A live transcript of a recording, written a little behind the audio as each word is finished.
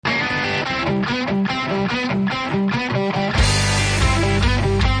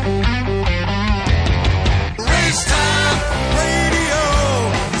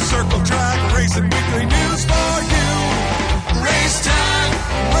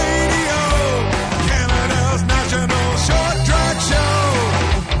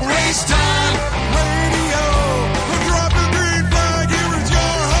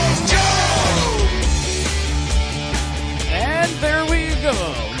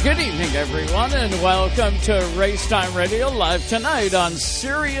Good evening, everyone, and welcome to Racetime Radio, live tonight on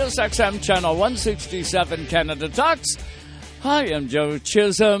Sirius XM Channel 167 Canada Talks. Hi, I'm Joe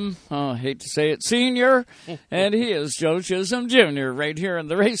Chisholm. Oh, I hate to say it, Senior. And he is Joe Chisholm Jr. right here in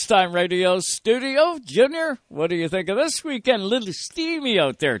the Racetime Radio studio. Junior, what do you think of this weekend? A little steamy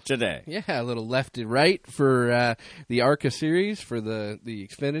out there today. Yeah, a little left and right for the ARCA series, for the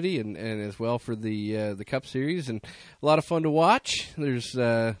Xfinity, and as well for the Cup series, and a lot of fun to watch. There's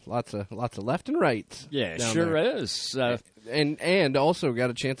lots of left and rights. Yeah, sure is. And also got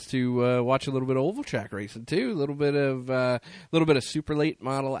a chance to watch a little bit of oval track racing too. A little bit of super late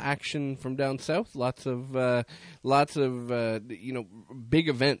model action from down south. Lots of big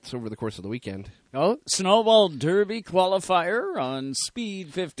events over the course of the weekend. Oh, Snowball Derby qualifier on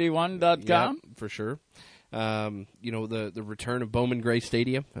Speed51.com. Yeah, for sure. The return of Bowman Gray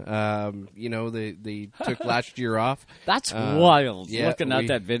Stadium. They took last year off. That's wild. Looking at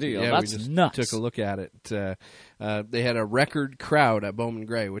that video, that's we just nuts. Took a look at it. They had a record crowd at Bowman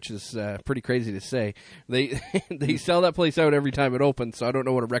Gray, which is pretty crazy to say. They sell that place out every time it opens, so I don't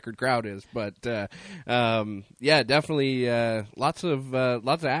know what a record crowd is, but definitely lots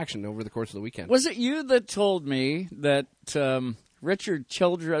of action over the course of the weekend. Was it you that told me that Richard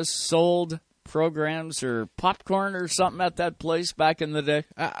Childress sold programs or popcorn or something at that place back in the day?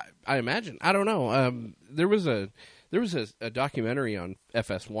 I imagine. I don't know. There was a documentary on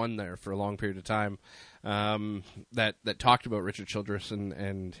FS1 there for a long period of time that talked about Richard Childress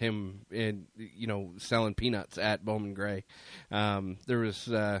and him selling peanuts at Bowman Gray. There was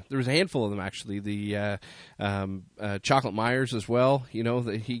a handful of them actually. The Chocolate Myers as well. He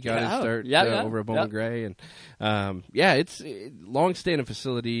got his start over at Bowman Gray, and it's a long-standing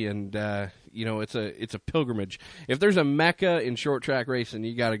facility, and it's a pilgrimage. If there's a mecca in short track racing,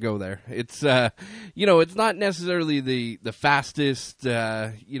 you got to go there. It's it's not necessarily the fastest,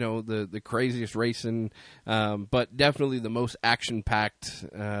 the craziest racing, but definitely the most action packed,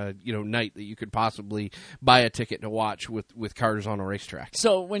 night that you could possibly buy a ticket to watch with cars on a racetrack.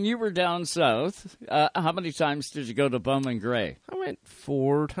 So when you were down south, how many times did you go to Bowman Gray? I went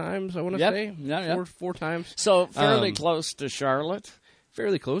 4 times. I want to say four times. So fairly close to Charlotte.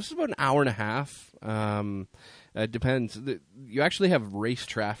 Fairly close. It's about an hour and a half. It depends. You actually have race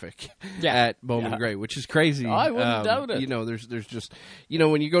traffic at Bowman Gray, which is crazy. I wouldn't doubt it. There's just,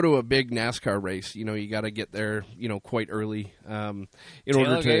 when you go to a big NASCAR race, you got to get there, quite early in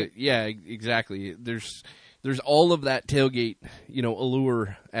order to. Yeah, exactly. There's all of that tailgate,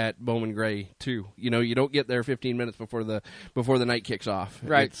 allure at Bowman Gray too. You don't get there 15 minutes before the night kicks off.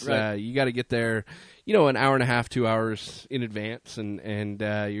 Right. You got to get there, an hour and a half, 2 hours in advance, and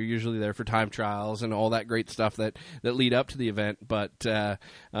you're usually there for time trials and all that great stuff that lead up to the event. But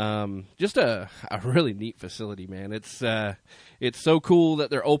just a really neat facility, man. It's so cool that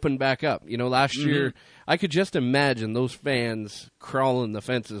they're open back up. Last year I could just imagine those fans crawling the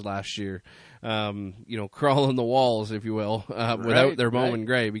fences last year. Crawling the walls, if you will, without their Bowman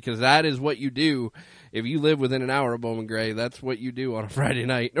Gray, because that is what you do if you live within an hour of Bowman Gray. That's what you do on a Friday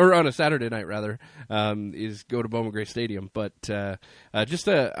night, or on a Saturday night, rather, is go to Bowman Gray Stadium. But just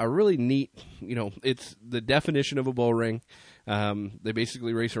a really neat, it's the definition of a bull ring. They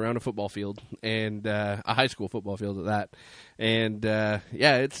basically race around a football field, and a high school football field at that. And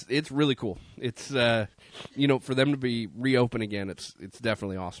it's really cool. It's for them to be reopened again, it's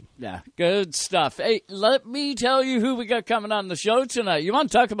definitely awesome. Yeah, good stuff. Hey, let me tell you who we got coming on the show tonight. You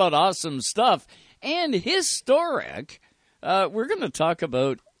want to talk about awesome stuff and historic? We're going to talk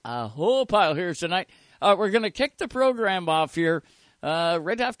about a whole pile here tonight. We're going to kick the program off here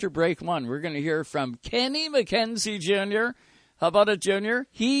right after break 1. We're going to hear from Kenny McKenzie Jr. How about it, Junior?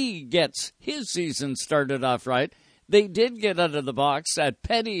 He gets his season started off right. They did get out of the box at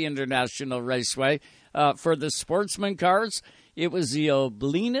Petty International Raceway for the sportsman cars. It was the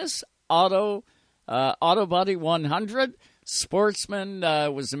Oblinus Auto Body 100. Sportsman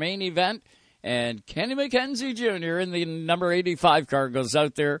was the main event. And Kenny McKenzie Jr. in the number 85 car goes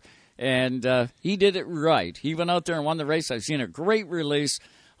out there, and he did it right. He went out there and won the race. I've seen a great release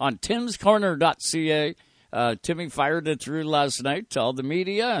on timscorner.ca. Timmy fired it through last night to all the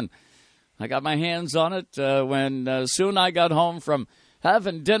media, and I got my hands on it when soon I got home from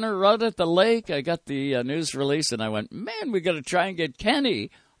having dinner out at the lake. I got the news release, and I went, man, we got to try and get Kenny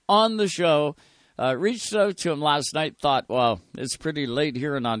on the show. Reached out to him last night, thought, well, it's pretty late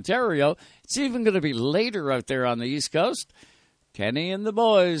here in Ontario. It's even going to be later out there on the East Coast. Kenny and the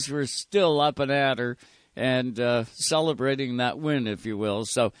boys were still up and at her and celebrating that win, if you will.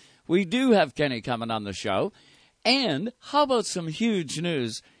 So we do have Kenny coming on the show. And how about some huge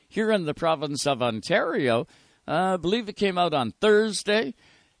news here in the province of Ontario? I believe it came out on Thursday.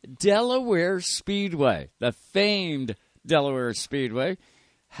 Delaware Speedway, the famed Delaware Speedway.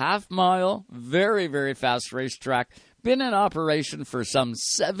 Half-mile, very, very fast racetrack. Been in operation for some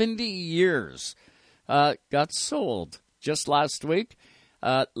 70 years. Got sold just last week.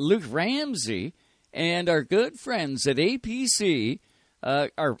 Luke Ramsey and our good friends at APC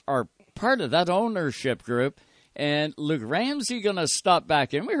are part of that ownership group. And Luke Ramsey going to stop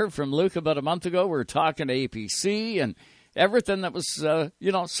back in. We heard from Luke about a month ago. We were talking to APC and everything that was,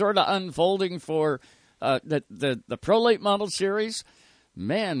 sort of unfolding for the Pro Late Model Series.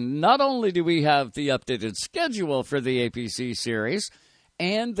 Man, not only do we have the updated schedule for the APC Series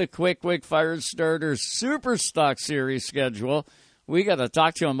and the Quick Fired Starter Super Stock Series schedule, we got to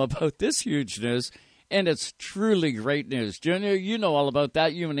talk to him about this huge news, and it's truly great news. Junior, you know all about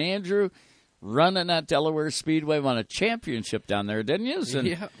that. You and Andrew running at Delaware Speedway, won a championship down there, didn't you? And,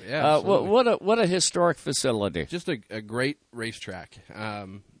 yeah. What a historic facility. Just a great racetrack.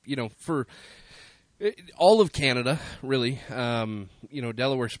 For all of Canada, really,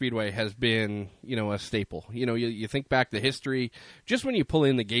 Delaware Speedway has been, a staple. You think back to history, just when you pull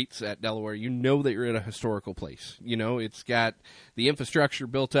in the gates at Delaware, you know that you're in a historical place. It's got the infrastructure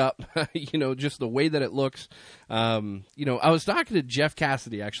built up, just the way that it looks. I was talking to Jeff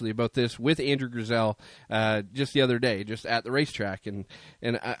Cassidy, actually, about this with Andrew Grizel just the other day, just at the racetrack. And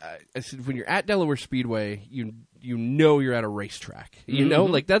I said, when you're at Delaware Speedway, you you're at a racetrack.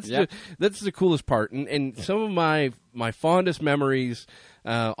 That's the coolest part. And some of my fondest memories,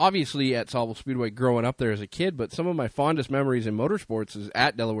 obviously at Sauble Speedway growing up there as a kid, but some of my fondest memories in motorsports is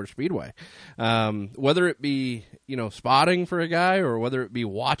at Delaware Speedway. Whether it be, spotting for a guy or whether it be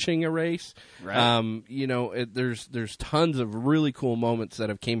watching a race, right. There's tons of really cool moments that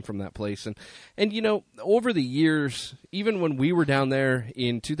have came from that place. And over the years, even when we were down there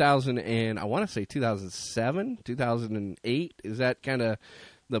in 2007, 2008, is that kind of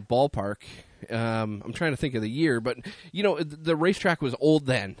the ballpark? I'm trying to think of the year, but the racetrack was old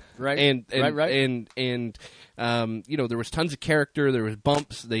then, right? And right. And there was tons of character. There was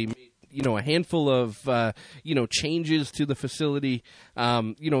bumps. They made a handful of changes to the facility,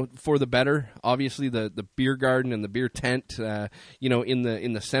 for the better. Obviously, the beer garden and the beer tent, in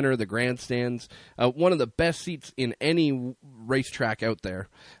the center of the grandstands, one of the best seats in any racetrack out there.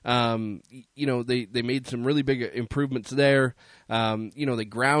 They made some really big improvements there. They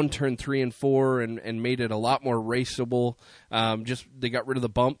ground turned 3 and 4 and made it a lot more raceable. They got rid of the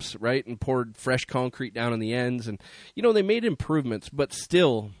bumps, right, and poured fresh concrete down on the ends, and they made improvements, but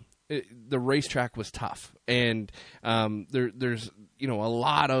still, the racetrack was tough, and there's a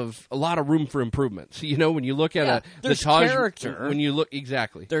lot of room for improvements. When you look at there's the Taj, character. When you look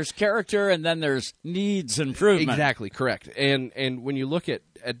exactly, there's character, and then there's needs improvement. Exactly, correct. And when you look at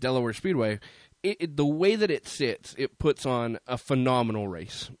Delaware Speedway, the way that it sits, it puts on a phenomenal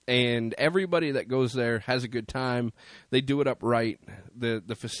race, and everybody that goes there has a good time. They do it up right.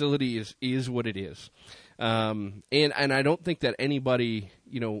 The facility is what it is. And I don't think that anybody,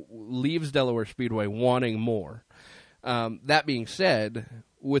 leaves Delaware Speedway wanting more. That being said,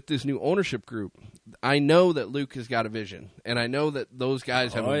 with this new ownership group, I know that Luke has got a vision, and I know that those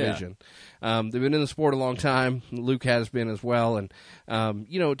guys have a vision. They've been in the sport a long time. Luke has been as well, and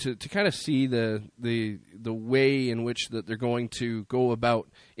to kind of see the way in which that they're going to go about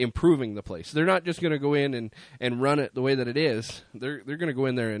improving the place. They're not just going to go in and run it the way that it is. They're going to go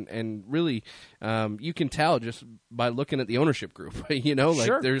in there and really, you can tell just by looking at the ownership group.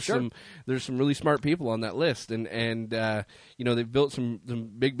 There's some really smart people on that list, and they've built some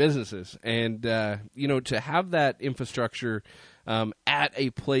big businesses, and to have that infrastructure at a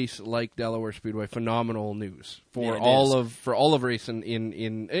place like Delaware Speedway, phenomenal news for all of racing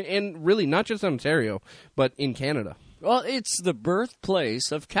in really not just Ontario, but in Canada. Well, it's the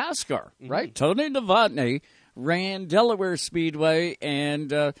birthplace of CASCAR, right? Tony Novotny ran Delaware Speedway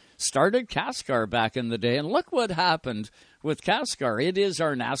and started CASCAR back in the day, and look what happened with CASCAR. It is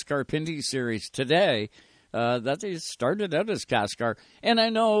our NASCAR Pinty Series today. That they started out as CASCAR, and I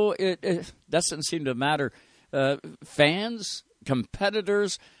know it doesn't seem to matter. Fans,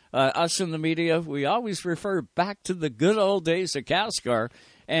 competitors, us in the media, we always refer back to the good old days of CASCAR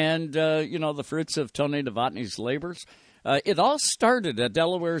and, the fruits of Tony Novotny's labors. It all started at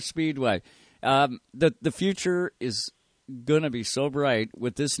Delaware Speedway. The future is going to be so bright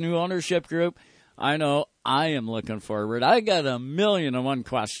with this new ownership group. I know I am looking forward. I got 1,000,001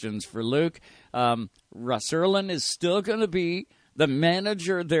 questions for Luke. Russ Erlin is still going to be the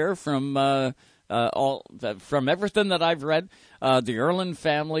manager there from everything that I've read. The Erlin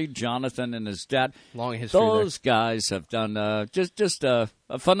family, Jonathan and his dad, long history. Those guys have done just a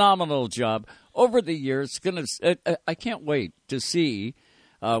phenomenal job over the years. I can't wait to see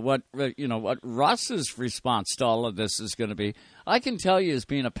what Russ's response to all of this is going to be. I can tell you, as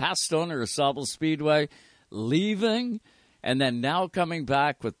being a past owner of Sauble Speedway, leaving and then now coming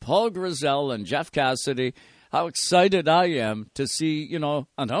back with Paul Grizel and Jeff Cassidy, how excited I am to see, an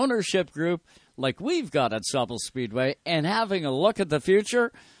ownership group like we've got at Sauble Speedway and having a look at the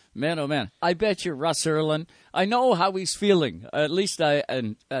future. Man, oh man, I bet you Russ Erlin, I know how he's feeling. At least I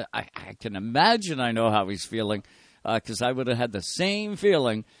can imagine I know how he's feeling, because I would have had the same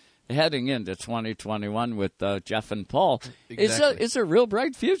feeling heading into 2021 with Jeff and Paul. Exactly. It's a real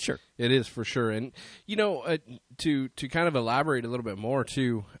bright future. It is, for sure. And, to kind of elaborate a little bit more,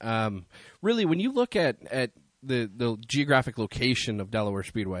 too, really, when you look at the geographic location of Delaware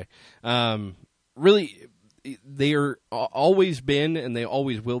Speedway, really, they are always been and they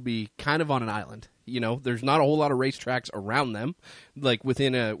always will be kind of on an island. There's not a whole lot of racetracks around them, like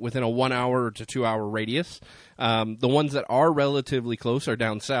within a 1 hour to 2 hour radius. The ones that are relatively close are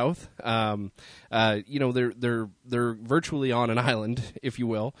down south. They're virtually on an island, if you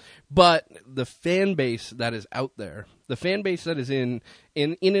will. But the fan base that is out there, the fan base that is in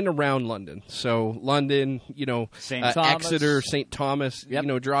and around London. So London, St. Thomas. Exeter, St. Thomas, yep.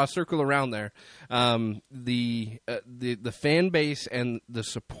 Draw a circle around there. The fan base and the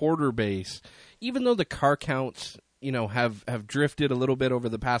supporter base, even though the car counts, have drifted a little bit over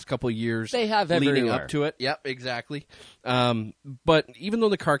the past couple of years. They have leading everywhere. up to it. Yep, exactly. But even though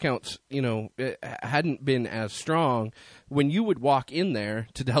the car counts, it hadn't been as strong, when you would walk in there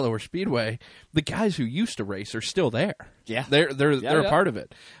to Delaware Speedway, the guys who used to race are still there. Yeah, they're a part of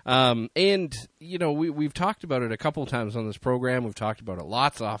it. And we've talked about it a couple of times on this program. We've talked about it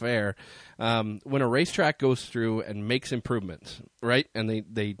lots off air. When a racetrack goes through and makes improvements, right, and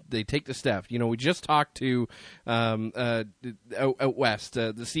they take the step. We just talked to out west,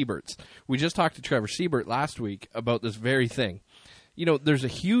 the Sieberts. We just talked to Trevor Siebert last week about this very thing. There's a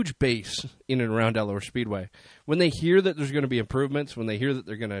huge base in and around Delaware Speedway. When they hear that there's going to be improvements, when they hear that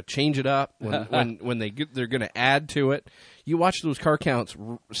they're going to change it up, when they're going to add to it, you watch those car counts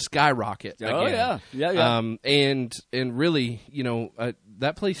skyrocket again. Oh yeah. And really,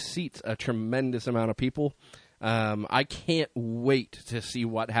 that place seats a tremendous amount of people. I can't wait to see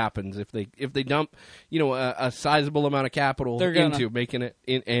what happens if they dump, a sizable amount of capital into making it.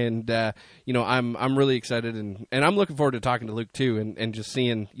 I'm really excited and I'm looking forward to talking to Luke too and just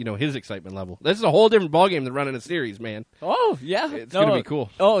seeing his excitement level. This is a whole different ballgame than running a series, man. Oh yeah, it's gonna be cool.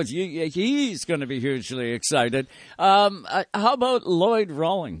 Oh, he's going to be hugely excited. How about Lloyd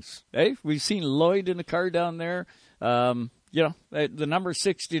Rawlings? Hey, we've seen Lloyd in the car down there. The number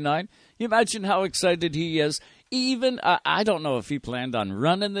 69. You imagine how excited he is. Even, I don't know if he planned on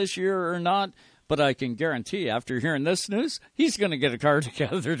running this year or not, but I can guarantee after hearing this news, he's going to get a car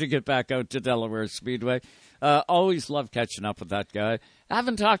together to get back out to Delaware Speedway. Always love catching up with that guy. I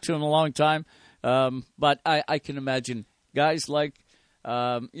haven't talked to him in a long time, but I can imagine guys like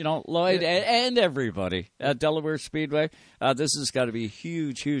Lloyd and everybody at Delaware Speedway. This has got to be a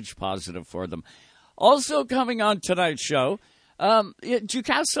huge, huge positive for them. Also coming on tonight's show,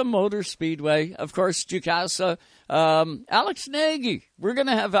 Jukasa Motor Speedway, of course, Jukasa, Alex Nagy. We're going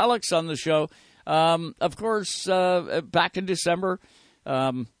to have Alex on the show. Of course, back in December,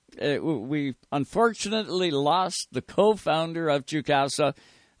 we unfortunately lost the co-founder of Jukasa.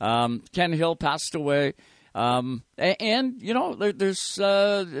 Ken Hill passed away. There's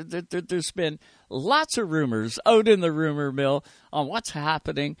been lots of rumors out in the rumor mill on what's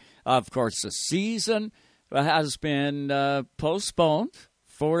happening. Of course, the season has been postponed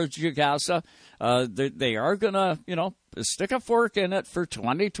for Jukasa. They are going to, stick a fork in it for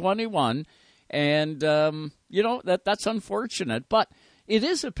 2021. And, that's unfortunate. But it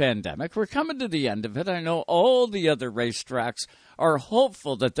is a pandemic. We're coming to the end of it. I know all the other racetracks are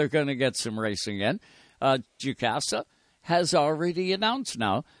hopeful that they're going to get some racing in. Jukasa has already announced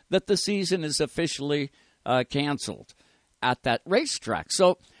now that the season is officially canceled at that racetrack.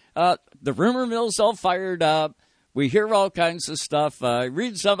 So the rumor mill's all fired up. We hear all kinds of stuff. I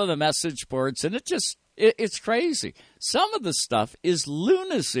read some of the message boards, and it's crazy. Some of the stuff is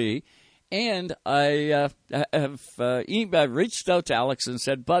lunacy. And I have reached out to Alex and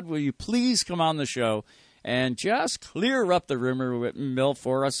said, Bud, will you please come on the show and just clear up the rumor mill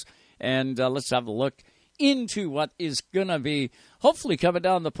for us? And let's have a look into what is going to be hopefully coming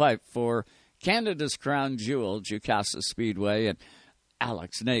down the pipe for Canada's crown jewel, Jukasa Speedway. And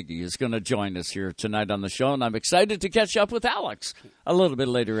Alex Nagy is going to join us here tonight on the show, and I'm excited to catch up with Alex a little bit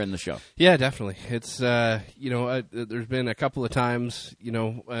later in the show. Yeah, definitely. It's there's been a couple of times,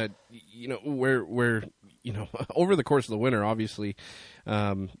 where over the course of the winter, obviously,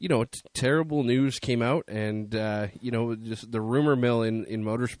 terrible news came out, and just the rumor mill in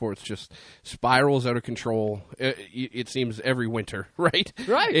motorsports just spirals out of control. It seems every winter, right?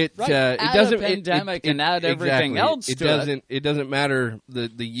 Right. It doesn't pandemic and add everything else. It doesn't matter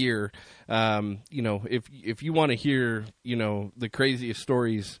the year. If you want to hear the craziest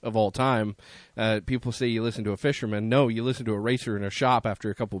stories of all time, people say you listen to a fisherman. No, you listen to a racer in a shop after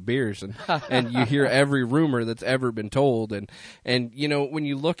a couple of beers, and you hear every rumor that's ever been told. And when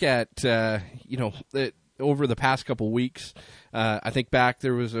you look at over the past couple of weeks, I think back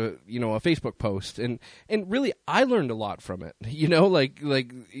there was a Facebook post, and really I learned a lot from it.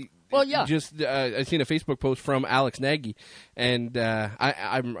 Well, yeah. Just I seen a Facebook post from Alex Nagy, and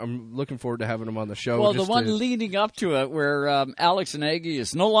I'm looking forward to having him on the show. Well, the one leading up to it, where Alex Nagy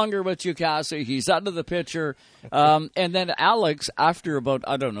is no longer with UCASA, he's out of the picture, and then Alex, after about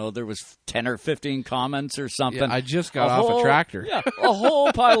there was 10 or 15 comments or something. Yeah, I just got off a tractor. Yeah, a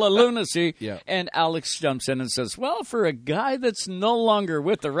whole pile of lunacy. Yeah. And Alex jumps in and says, "Well, for a guy that's no longer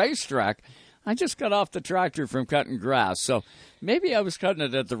with the racetrack, I just got off the tractor from cutting grass, so maybe I was cutting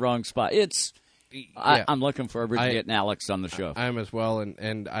it at the wrong spot." I'm looking forward to getting Alex on the show. I am as well,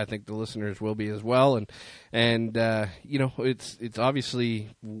 and I think the listeners will be as well. And it's obviously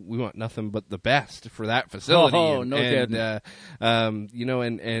we want nothing but the best for that facility. Oh, no kidding.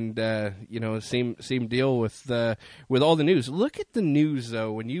 Same deal with all the news. Look at the news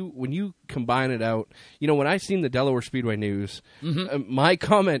though. When you combine it out, when I seen the Delaware Speedway news, my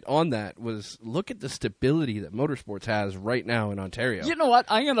comment on that was, look at the stability that motorsports has right now in Ontario. You know what?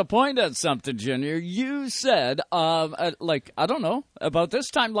 I'm going to point at something, Junior. You said, about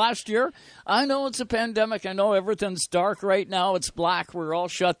this time last year, I know it's a pandemic. I know everything's dark right now. It's black. We're all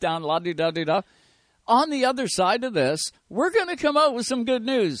shut down, la-di-da-di-da. On the other side of this, we're going to come out with some good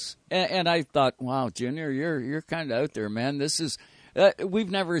news. And I thought, wow, Junior, you're kind of out there, man. This is we've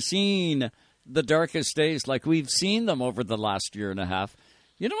never seen the darkest days like we've seen them over the last year and a half.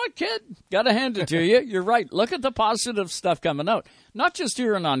 You know what, kid? Got to hand it to you. You're right. Look at the positive stuff coming out. Not just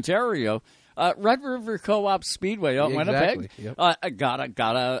here in Ontario. Red River Co-op Speedway out in Winnipeg. Yep. I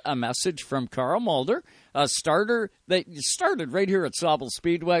got a message from Carl Mulder, a starter that started right here at Sauble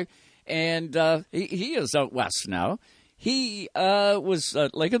Speedway, and he is out west now. He was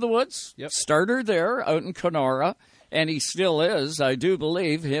Lake of the Woods, starter there out in Kenora, and he still is. I do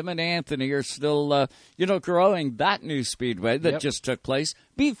believe him and Anthony are still, growing that new speedway that just took place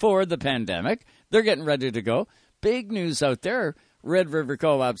before the pandemic. They're getting ready to go. Big news out there. Red River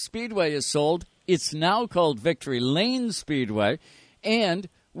Co-op Speedway is sold. It's now called Victory Lane Speedway, and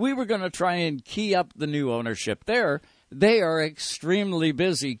we were going to try and key up the new ownership there. They are extremely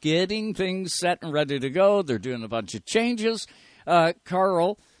busy getting things set and ready to go. They're doing a bunch of changes.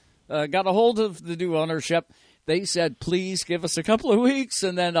 Carl got a hold of the new ownership. They said, please give us a couple of weeks,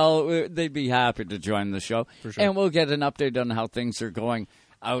 and then they'd be happy to join the show. For sure. And we'll get an update on how things are going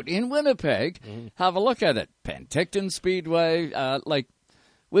out in Winnipeg. Have a look at it. Penticton Speedway.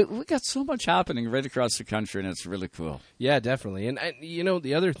 We got so much happening right across the country, and it's really cool. Yeah, definitely. And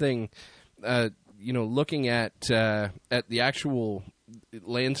the other thing, looking at the actual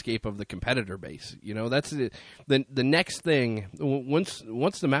landscape of the competitor base, that's the next thing.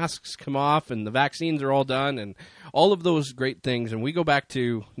 Once the masks come off and the vaccines are all done and all of those great things, and we go back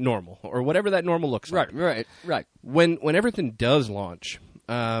to normal or whatever that normal looks like. Right. When everything does launch,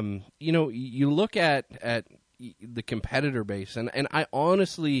 you look at the competitor base, and I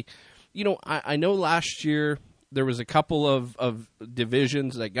honestly, I know last year there was a couple of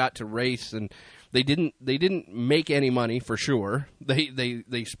divisions that got to race, and they didn't make any money for sure.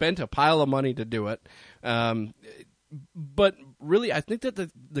 They spent a pile of money to do it, but really, I think that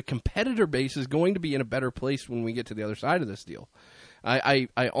the competitor base is going to be in a better place when we get to the other side of this deal. I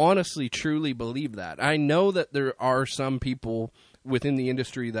honestly, truly believe that. I know that there are some people within the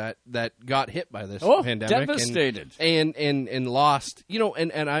industry that got hit by this pandemic, devastated, and lost.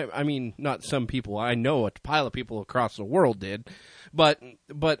 And I mean, not some people. I know a pile of people across the world did, but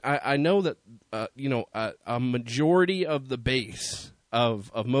I know that a majority of the base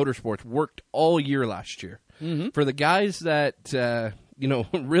of motorsports worked all year last year. Mm-hmm. For the guys that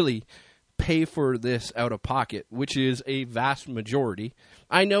really pay for this out of pocket, which is a vast majority.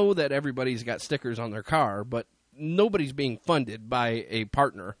 I know that everybody's got stickers on their car, but nobody's being funded by a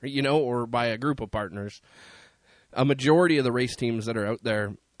partner, or by a group of partners. A majority of the race teams that are out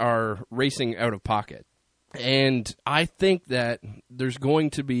there are racing out of pocket. And I think that there's going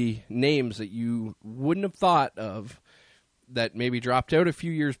to be names that you wouldn't have thought of that maybe dropped out a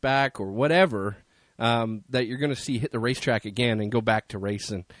few years back or whatever, that you're going to see hit the racetrack again and go back to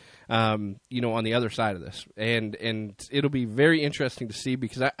racing, on the other side of this. And it'll be very interesting to see,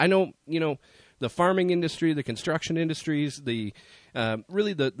 because I know, the farming industry, the construction industries, the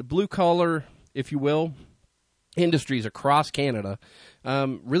really the blue-collar, if you will, industries across Canada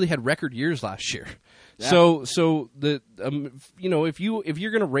really had record years last year. Yeah. So the if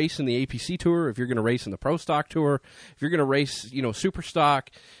you're going to race in the APC Tour, if you're going to race in the Pro Stock Tour, if you're going to race Super Stock,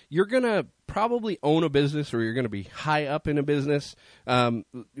 you're going to probably own a business, or you're going to be high up in a business,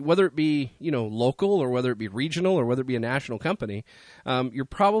 whether it be local, or whether it be regional, or whether it be a national company. You're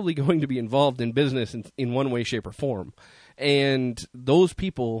probably going to be involved in business in one way, shape, or form, and those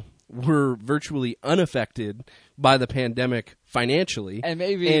people were virtually unaffected by the pandemic financially, and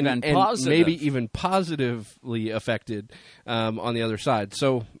maybe even positively affected on the other side.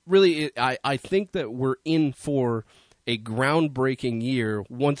 So really, I think that we're in for a groundbreaking year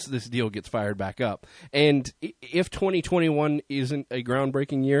once this deal gets fired back up. And if 2021 isn't a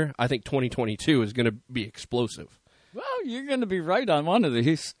groundbreaking year, I think 2022 is going to be explosive. Well, you're going to be right on one of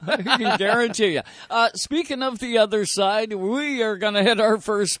these. I can guarantee you. Speaking of the other side, we are going to hit our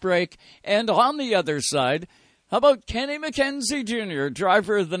first break. And on the other side, how about Kenny McKenzie Jr.,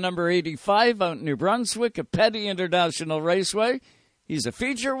 driver of the number 85 out in New Brunswick, a Petty International Raceway. He's a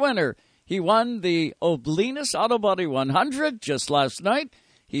feature winner. He won the Oblinus Auto Body 100 just last night.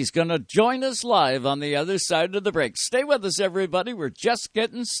 He's going to join us live on the other side of the break. Stay with us, everybody. We're just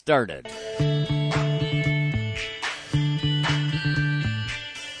getting started.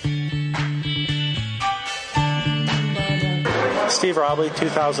 Steve Robley,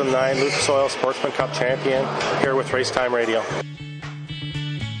 2009 Lucas Oil Sportsman Cup champion, here with Race Time Radio.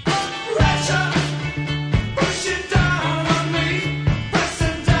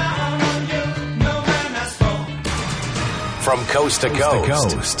 From coast to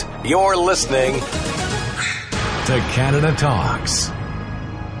coast, you're listening to Canada Talks.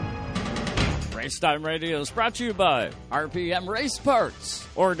 Race Time Radio is brought to you by RPM Race Parts.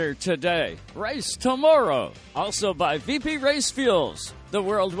 Order today, race tomorrow. Also by VP Race Fuels, the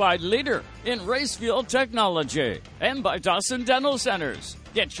worldwide leader in race fuel technology. And by Dawson Dental Centers.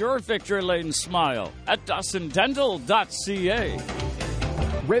 Get your victory lane smile at dawsondental.ca.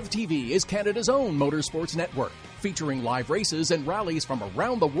 Rev TV is Canada's own motorsports network, featuring live races and rallies from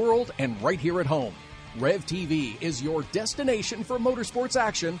around the world and right here at home. Rev TV is your destination for motorsports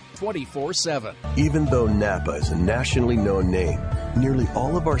action 24/7. Even though Napa is a nationally known name, nearly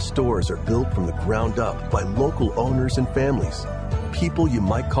all of our stores are built from the ground up by local owners and families. People you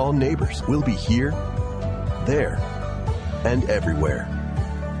might call neighbors will be here, there, and everywhere,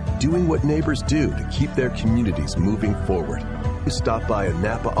 doing what neighbors do to keep their communities moving forward. You stop by a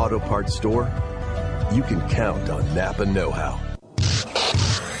Napa Auto Parts store, you can count on Napa know-how.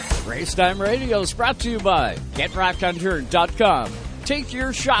 Racetime Radio is brought to you by GetRackHunter.com. Take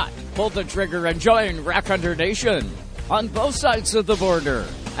your shot, pull the trigger, and join Rack Hunter Nation on both sides of the border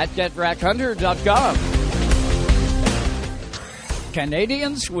at GetRackHunter.com.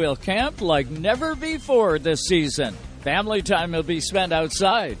 Canadians will camp like never before this season. Family time will be spent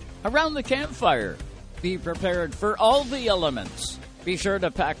outside, around the campfire. Be prepared for all the elements. Be sure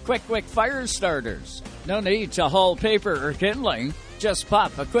to pack Quick fire starters. No need to haul paper or kindling. Just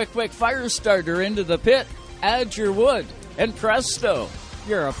pop a Quick fire starter into the pit, add your wood, and presto,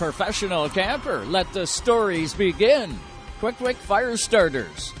 you're a professional camper. Let the stories begin. Quick fire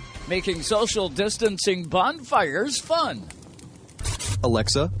starters, making social distancing bonfires fun.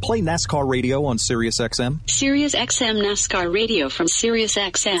 Alexa, play NASCAR radio on SiriusXM. SiriusXM NASCAR radio from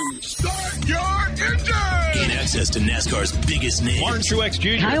SiriusXM. Start your engine! Gain access to NASCAR's biggest names. Martin Truex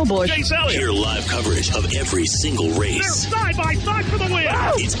Jr. Kyle Busch. Chase Elliott. Hear live coverage of every single race. They're side by side for the win.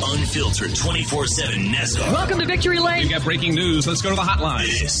 Wow. It's unfiltered 24/7 NASCAR. Welcome to Victory Lane. We got breaking news. Let's go to the hotline.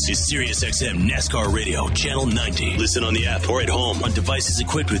 This is SiriusXM NASCAR Radio, Channel 90. Listen on the app or at home on devices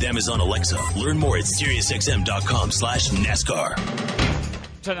equipped with Amazon Alexa. Learn more at SiriusXM.com/NASCAR.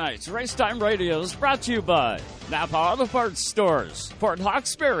 Tonight's Racetime Radio is brought to you by Napa Auto Parts Stores, Port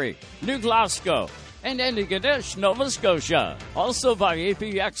Hawkesbury, New Glasgow, and Antigonish, Nova Scotia. Also by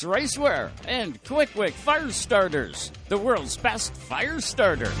APX Racewear and Quick Fire Starters, the world's best fire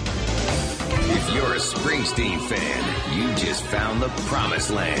starter. If you're a Springsteen fan, you just found the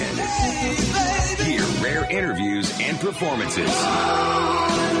promised land. Hear rare interviews and performances.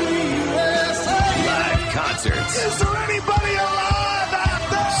 Live concerts. Is there anybody alive out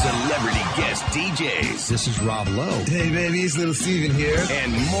there? celebrity guest DJs. This is Rob Lowe. Hey, baby, it's Little Steven here.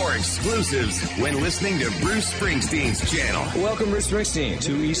 And more exclusives when listening to Bruce Springsteen's channel. Welcome, Bruce Springsteen,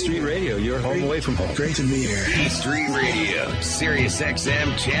 to E Street Radio, your home away from home. Great to be here. E Street Radio, Sirius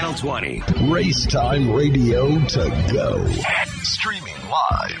XM Channel 20. Race Time Radio to go. Streaming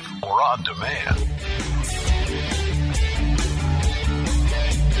live or on demand.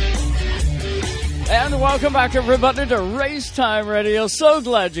 And welcome back, everybody, to Race Time Radio. So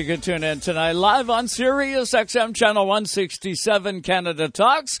glad you could tune in tonight. Live on Sirius XM Channel 167, Canada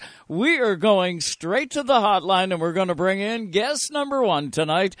Talks. We are going straight to the hotline, and we're going to bring in guest number one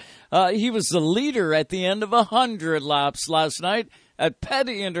tonight. He was the leader at the end of 100 laps last night at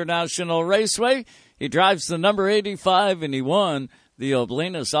Petty International Raceway. He drives the number 85, and he won the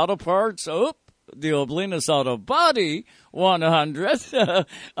Oblinus Auto Parts. The Oblinus Auto Body 100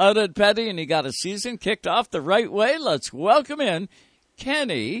 out at Petty, and he got a season kicked off the right way. Let's welcome in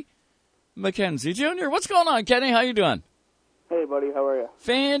Kenny McKenzie Jr. What's going on, Kenny? How you doing? Hey, buddy. How are you?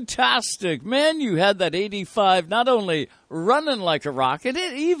 Fantastic. Man, you had that 85 not only running like a rocket,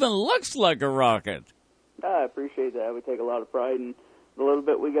 it even looks like a rocket. I appreciate that. We take a lot of pride in the little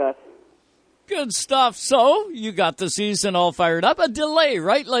bit we got. Good stuff. So, you got the season all fired up. A delay,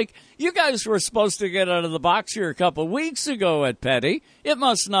 right? Like, you guys were supposed to get out of the box here a couple weeks ago at Petty. It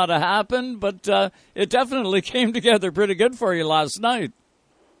must not have happened, but it definitely came together pretty good for you last night.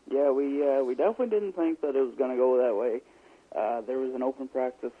 Yeah, we definitely didn't think that it was going to go that way. There was an open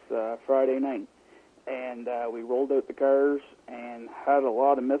practice Friday night, and we rolled out the cars and had a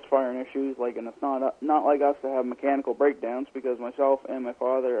lot of misfiring issues. And it's not like us to have mechanical breakdowns, because myself and my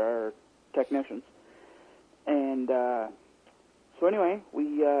father are technicians. And so anyway,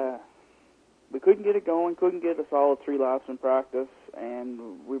 we couldn't get it going, couldn't get a solid 3 laps in practice,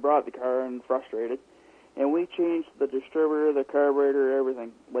 and we brought the car in frustrated. And we changed the distributor, the carburetor,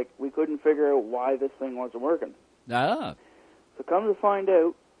 everything. We couldn't figure out why this thing wasn't working. Ah. So come to find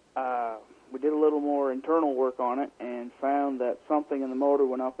out, we did a little more internal work on it and found that something in the motor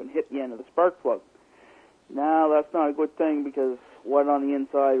went up and hit the end of the spark plug. Now, that's not a good thing, because what on the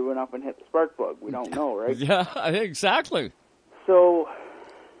inside went up and hit the spark plug? We don't know, right? Yeah, exactly. So,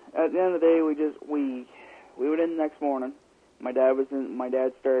 at the end of the day, we went in the next morning. My dad was in. My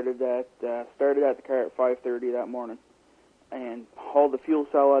dad started at the car at 5:30 that morning, and hauled the fuel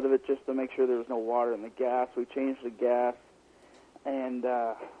cell out of it just to make sure there was no water in the gas. We changed the gas, and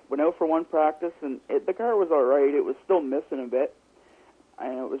went out for one practice, and the car was all right. It was still missing a bit.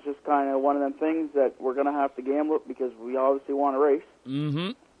 And it was just kind of one of them things that we're going to have to gamble it, because we obviously want to race.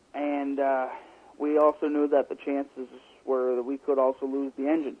 Mm-hmm. And we also knew that the chances were that we could also lose the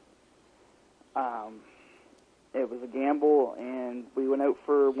engine. It was a gamble, and we went out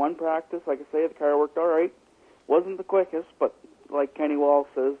for one practice. Like I say, the car worked all right. Wasn't the quickest, but like Kenny Wall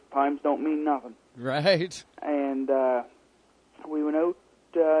says, times don't mean nothing. Right. And we went out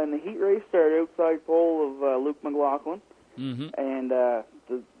in the heat race, started outside pole of Luke McLaughlin. Mm-hmm. And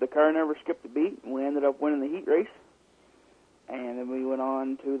the car never skipped a beat, and we ended up winning the heat race. And then we went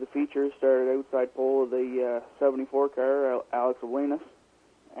on to the features, started outside pole of the 74 car, Alex Oblinus.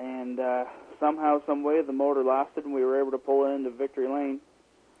 And somehow, some way, the motor lasted, and we were able to pull it into victory lane.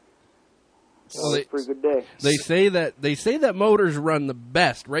 So it was a pretty good day. They say that motors run the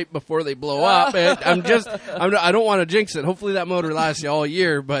best right before they blow up. And I don't want to jinx it. Hopefully that motor lasts you all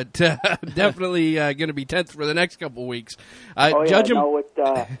year, but definitely going to be 10th for the next couple of weeks. We got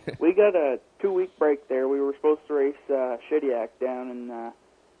a 2-week break there. We were supposed to race Shediac down in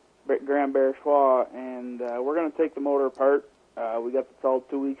Grand Barachois, and we're going to take the motor apart. We got the solid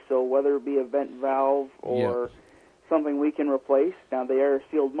 2 weeks, so whether it be a vent valve or something we can replace. Now, they are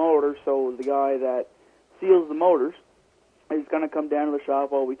sealed motors, so the guy that seals the motors is going to come down to the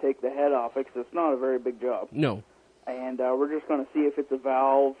shop while we take the head off it, because it's not a very big job. No. And we're just going to see if it's a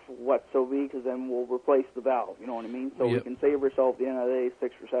valve, what so be, because then we'll replace the valve, you know what I mean? So we can save ourselves at the end of the day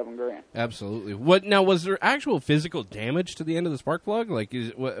 $6 or $7 grand. Absolutely. Now, was there actual physical damage to the end of the spark plug? Like,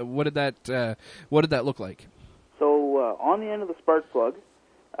 what did that look like? So on the end of the spark plug,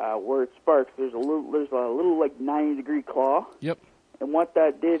 where it sparks, there's a little like 90-degree claw. Yep. And what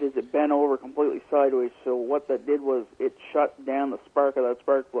that did is it bent over completely sideways. So what that did was it shut down the spark of that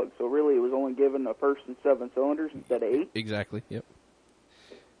spark plug. So really, it was only given a first and 7 cylinders instead of 8. Exactly. Yep.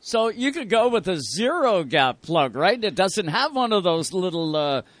 So you could go with a 0-gap plug, right? It doesn't have one of those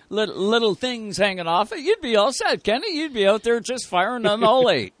little things hanging off it. You'd be all set, Kenny. You'd be out there just firing on all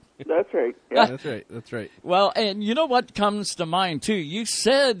 8. That's right. Yeah. That's right. Well, and you know what comes to mind, too? You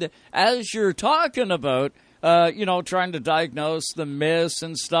said, as you're talking about, trying to diagnose the miss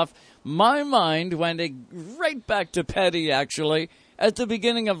and stuff, my mind went right back to Petty, actually, at the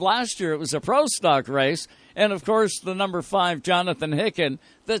beginning of last year. It was a pro stock race. And, of course, the number 5, Jonathan Hicken,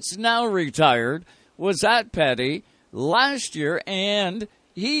 that's now retired, was at Petty last year, and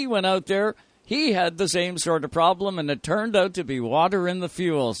he went out there. He had the same sort of problem, and it turned out to be water in the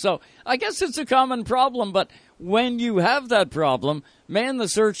fuel. So I guess it's a common problem, but when you have that problem, man, the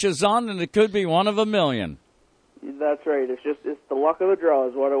search is on, and it could be one of a million. That's right. It's the luck of the draw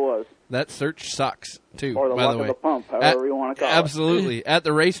is what it was. That search sucks too. Or the by luck the way. of the pump, however you want to call it. Absolutely. At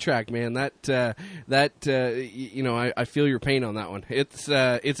the racetrack, man. I feel your pain on that one. It's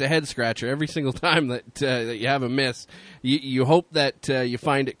a head scratcher every single time that you have a miss. You hope that you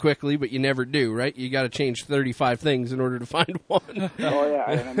find it quickly, but you never do, right? You got to change 35 things in order to find one. Oh yeah,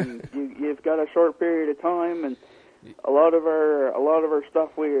 and I mean you've got a short period of time, and a lot of our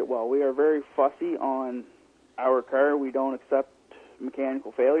stuff. We are very fussy on our car. We don't accept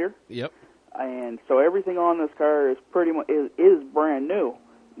mechanical failure. Yep. And so everything on this car is pretty much is brand new.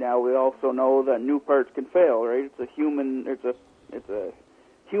 Now we also know that new parts can fail, right? It's a human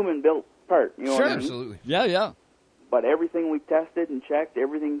built part. You know sure, what I mean? Absolutely. Yeah. But everything we tested and checked,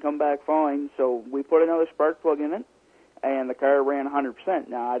 everything come back fine. So we put another spark plug in it, and the car ran 100%.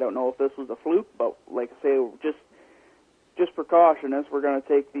 Now I don't know if this was a fluke, but like I say, just precautionist, we're going to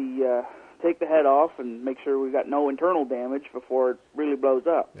take the head off and make sure we've got no internal damage before it really blows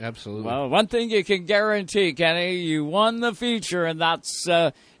up. Absolutely. Well, one thing you can guarantee, Kenny, you won the feature, and that's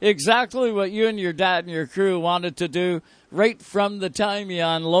exactly what you and your dad and your crew wanted to do right from the time you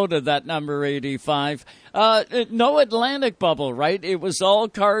unloaded that number 85. No Atlantic bubble, right? It was all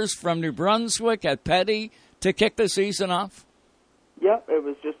cars from New Brunswick at Petty to kick the season off? Yep, it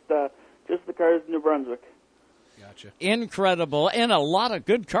was just the cars in New Brunswick. Gotcha. Incredible, and a lot of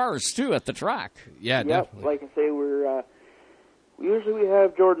good cars too at the track. Yeah, definitely. Like I say, we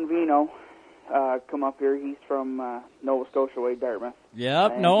have Jordan Vino come up here. He's from Nova Scotia way, Dartmouth.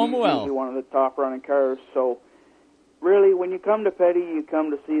 Yep, know him well. He's one of the top running cars. So really, when you come to Petty, you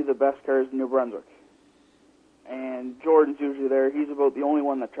come to see the best cars in New Brunswick. And Jordan's usually there. He's about the only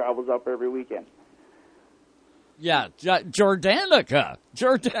one that travels up every weekend. Yeah, Jordanica.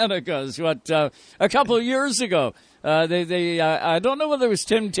 Jordanica is what a couple of years ago. I don't know whether it was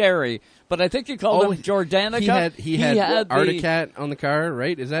Tim Terry, but I think he called him Jordanica. He had Articat on the car,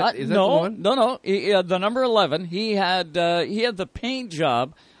 right? Is that the one? No. The number 11. He had the paint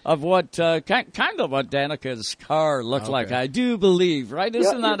job of what kind of what Danica's car looked like. I do believe, right?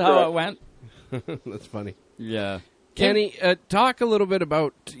 Isn't that how it went? That's funny. Yeah. Kenny, talk a little bit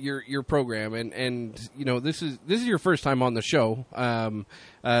about your program, and you know this is your first time on the show,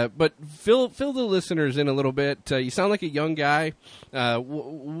 but fill the listeners in a little bit. You sound like a young guy.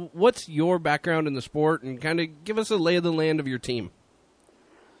 What's your background in the sport, and kind of give us a lay of the land of your team?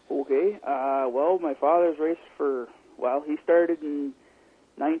 Okay. Well, my father's raced he started in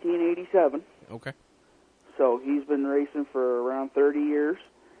 1987. Okay. So he's been racing for around 30 years.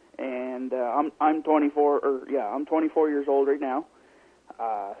 And I'm 24. I'm 24 years old right now.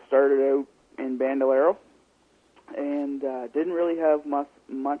 Started out in Bandolero, and didn't really have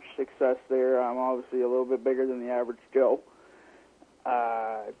much success there. I'm obviously a little bit bigger than the average Joe.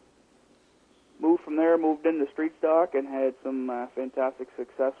 Moved from there, moved into street stock, and had some fantastic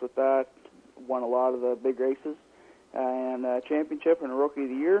success with that. Won a lot of the big races, and a championship and a Rookie of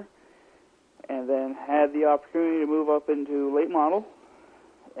the Year. And then had the opportunity to move up into late model.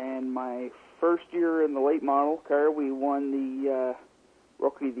 And my first year in the late model car, we won the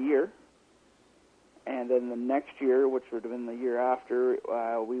Rookie of the Year. And then the next year, which would have been the year after,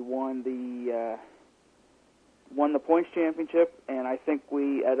 we won the points championship. And I think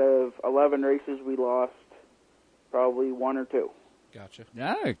out of 11 races, we lost probably 1 or 2. Gotcha.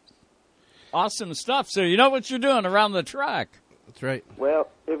 Yeah, awesome stuff. So you know what you're doing around the track. That's right. Well,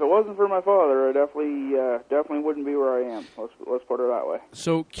 if it wasn't for my father, I definitely wouldn't be where I am. Let's put it that way.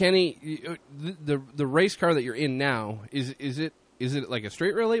 So, Kenny, the race car that you're in now is it like a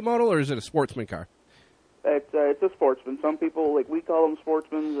straight rail late model, or is it a sportsman car? It's a sportsman. Some people, we call them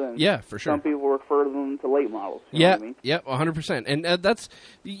sportsmen, and yeah, for sure. Some people refer them to late models. You know what I mean? Yeah, 100%. And that's,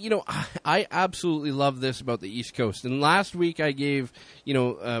 I absolutely love this about the East Coast. And last week I gave,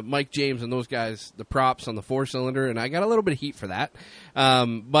 Mike James and those guys the props on the 4-cylinder, and I got a little bit of heat for that.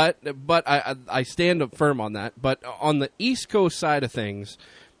 But I stand up firm on that. But on the East Coast side of things,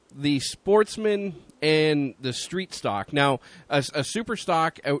 the sportsman and the street stock. Now, a super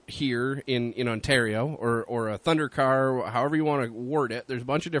stock out here in Ontario, or a Thunder car, however you want to word it, there's a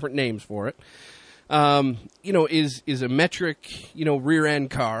bunch of different names for it, is a metric, rear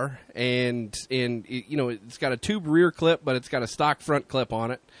end car, and it's got a tube rear clip, but it's got a stock front clip on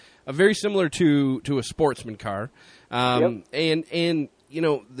it, very similar to a sportsman car. And you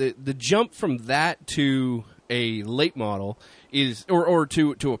know, the jump from that to a late model is, or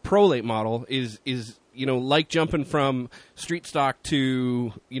to a pro late model is you know, like jumping from street stock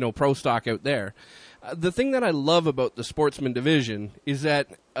to, you know, pro stock out there. The thing that I love about the Sportsman division is that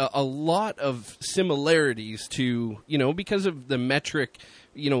a lot of similarities to, you know, because of the metric,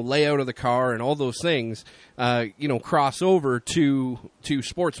 you know, layout of the car and all those things, you know, cross over to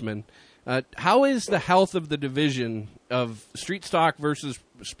Sportsman. How is the health of the division of street stock versus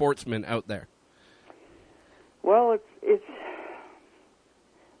Sportsman out there? Well, it's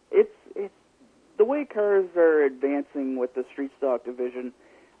the way cars are advancing with the street stock division.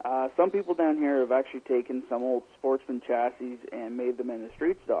 Some people down here have actually taken some old Sportsman chassis and made them into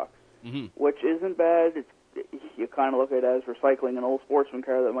street stocks, which isn't bad. You kind of look at it as recycling an old Sportsman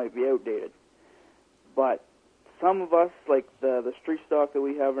car that might be outdated. But some of us, like the street stock that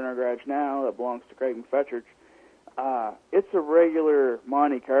we have in our garage now that belongs to Craig McFetridge, it's a regular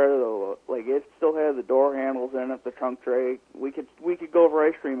Monte Carlo. Like, it still has the door handles in it, the trunk tray. We could go over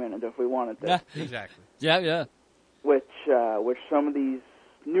ice cream in it if we wanted to. Yeah, exactly. Yeah. Which some of these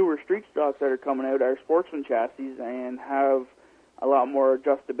newer street stocks that are coming out are Sportsman chassis and have a lot more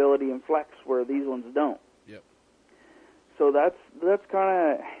adjustability and flex where these ones don't. Yep. So that's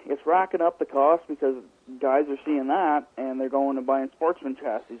kind of, it's racking up the cost because guys are seeing that and they're going and buying Sportsman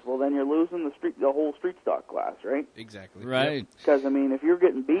chassis. Well, then you're losing the whole street stock class, right? Exactly. Right. Because I mean, if you're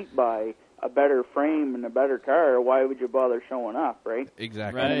getting beat by a better frame and a better car, why would you bother showing up, right?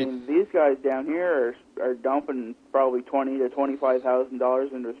 Exactly. I mean, these guys down here are dumping probably $20,000 to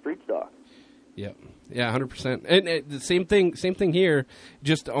 $25,000 into street stock. Yep. Yeah, 100%. And the same thing here,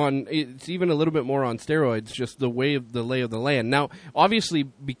 just on, it's even a little bit more on steroids, just the lay of the land. Now, obviously,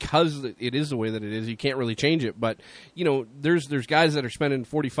 because it is the way that it is, you can't really change it, but, you know, there's guys that are spending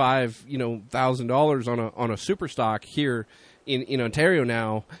 $45,000 on a super stock here in Ontario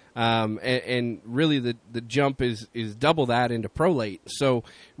now, and really the jump is double that into pro late. So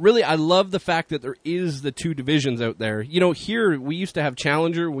really, I love the fact that there is the two divisions out there. You know, here we used to have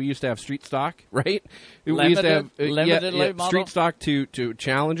Challenger, we used to have street stock, right? We used to have limited late model? Street stock to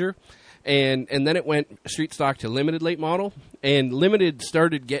Challenger, and then it went street stock to limited late model, and limited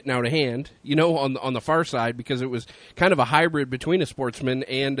started getting out of hand, you know, on the far side, because it was kind of a hybrid between a Sportsman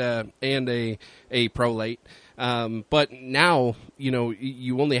and a pro late. But now, you know,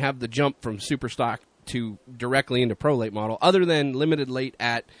 you only have the jump from super stock to directly into pro late model, other than limited late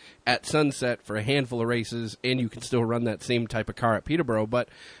at Sunset for a handful of races, and you can still run that same type of car at Peterborough. But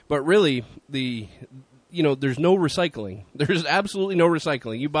really, you know, there's no recycling. There's absolutely no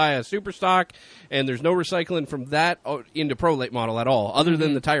recycling. You buy a super stock, and there's no recycling from that into pro late model at all, other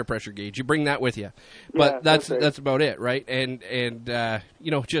than the tire pressure gauge. You bring that with you, but that's about it, right? And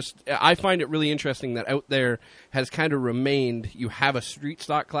you know, just I find it really interesting that out there has kind of remained. You have a street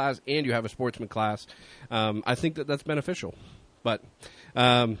stock class and you have a Sportsman class. I think that that's beneficial. But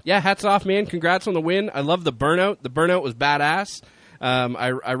yeah, hats off, man! Congrats on the win. I love the burnout. The burnout was badass.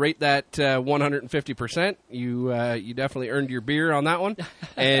 I rate that 150%. You definitely earned your beer on that one,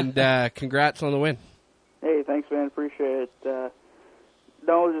 and congrats on the win. Hey, thanks, man. Appreciate it.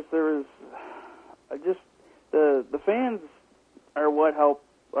 No, there was the fans are what help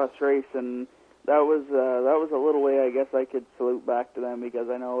us race, and that was a little way I guess I could salute back to them, because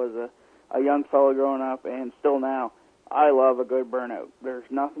I know as a young fellow growing up and still now, I love a good burnout. There's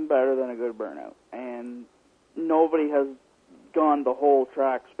nothing better than a good burnout, and nobody has gone the whole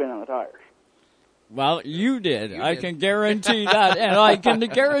track spinning the tires. Well, you did. I can guarantee that. And I can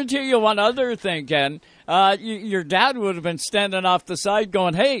guarantee you one other thing, Ken. Your dad would have been standing off the side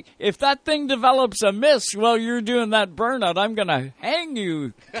going, hey, if that thing develops a miss while you're doing that burnout, I'm going to hang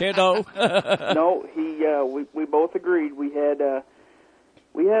you, kiddo. No, we both agreed. We had a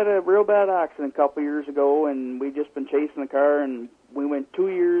real bad accident a couple years ago, and we'd just been chasing the car, and we went 2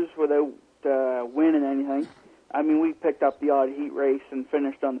 years without winning anything. I mean, we picked up the odd heat race and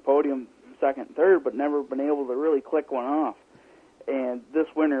finished on the podium second and third, but never been able to really click one off. And this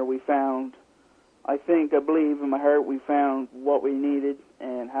winter we found, I believe in my heart, we found what we needed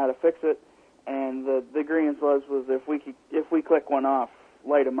and how to fix it. And the agreement was if we click one off,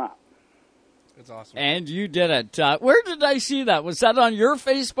 light them up. That's awesome. And you did it. Where did I see that? Was that on your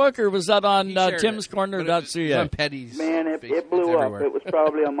Facebook, or was that on timscorner.ca? It was on Petty's. Man, it blew up. It was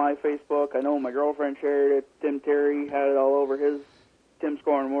probably on my Facebook. I know my girlfriend shared it. Tim Terry had it all over his Tim's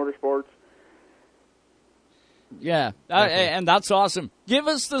Corner Motorsports. Yeah, and that's awesome. Give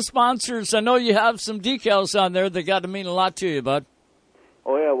us the sponsors. I know you have some decals on there that got to mean a lot to you, bud.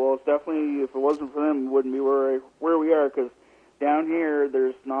 Oh, yeah, well, it's definitely, if it wasn't for them, it wouldn't be where we are, because down here,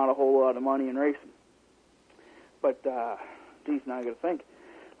 there's not a whole lot of money in racing. But, geez, now I got to think.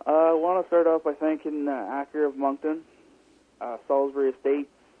 I want to start off by thanking Acura of Moncton, Salisbury Estates,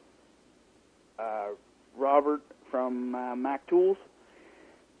 Robert from Mac Tools,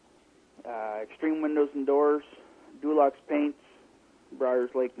 Extreme Windows and Doors, Dulux Paints,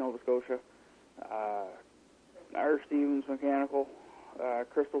 Briars Lake, Nova Scotia, R. Stevens Mechanical,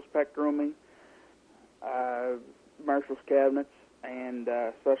 Crystal's Pet Grooming, Marshall's Cabinets, and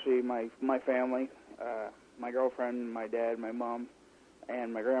especially my family, my girlfriend, my dad, my mom,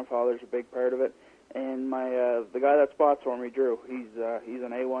 and my grandfather's a big part of it. And the guy that spots for me, Drew, he's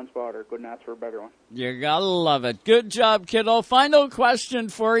an A1 spotter. Couldn't ask for a better one. You gotta love it. Good job, kiddo. Final question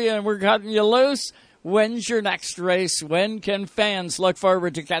for you, and we're cutting you loose. When's your next race? When can fans look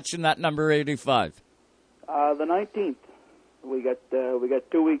forward to catching that number 85? The 19th. We got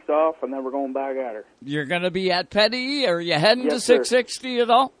 2 weeks off, and then we're going back at her. You're going to be at Petty? Are you heading to Yes, sir. 660 at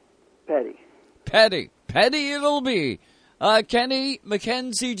all? Petty It'll be. Kenny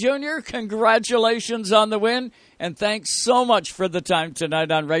McKenzie Jr., congratulations on the win, and thanks so much for the time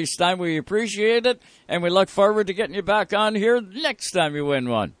tonight on Race Time. We appreciate it, and we look forward to getting you back on here next time you win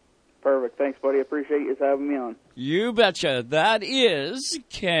one. Perfect. Thanks, buddy. Appreciate you having me on. You betcha. That is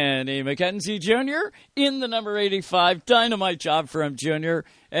Kenny McKenzie Jr. in the number 85. Dynamite job for him, Jr.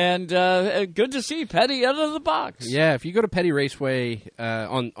 And good to see Petty out of the box. Yeah, if you go to Petty Raceway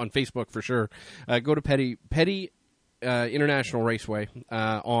on Facebook for sure, go to Petty International Raceway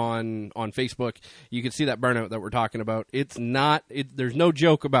on Facebook. You can see that burnout that we're talking about. It's not. There's no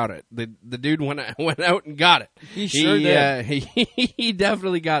joke about it. The dude went out and got it. He sure did. He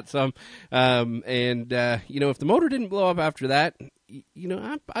definitely got some. If the motor didn't blow up after that,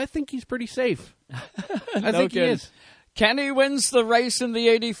 I think he's pretty safe. I think he is. Kenny wins the race in the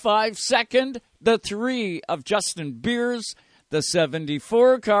 85. Second, the 3 of Justin Beers. The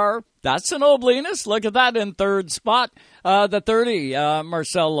 74 car, that's an Oblinus. Look at that in third spot. The 30,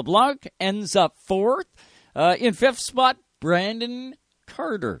 Marcel LeBlanc, ends up fourth. In fifth spot, Brandon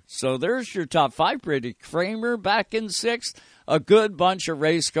Carter. So there's your top 5. Brady Kramer back in sixth. A good bunch of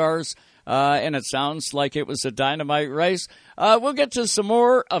race cars, and it sounds like it was a dynamite race. We'll get to some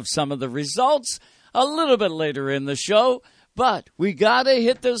more of some of the results a little bit later in the show, but we got to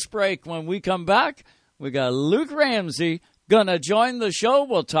hit this break. When we come back, we got Luke Ramsey gonna join the show.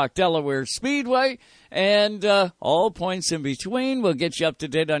 We'll talk Delaware Speedway and all points in between. We'll get you up to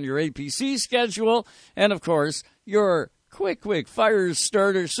date on your APC schedule. And, of course, your Quick Fire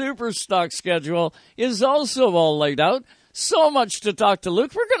Starter Super Stock schedule is also all laid out. So much to talk to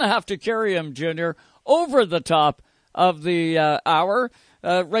Luke. We're going to have to carry him, Junior, over the top of the hour.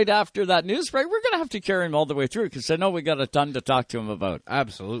 Right after that news break, we're going to have to carry him all the way through because I know we got a ton to talk to him about.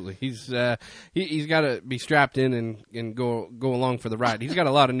 Absolutely. He's got to be strapped in and go along for the ride. He's got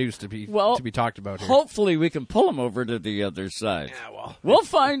a lot of news to be talked about here. Hopefully we can pull him over to the other side. Yeah, well, we'll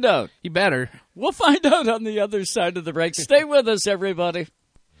find out. He better. We'll find out on the other side of the break. Stay with us, everybody.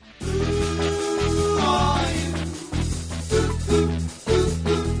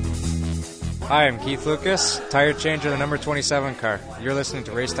 Hi, I'm Keith Lucas, tire changer of the number 27 car. You're listening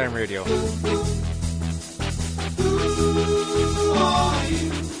to Race Time Radio. From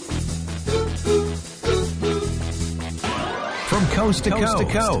coast to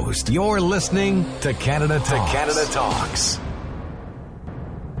coast, you're listening to Canada Talks.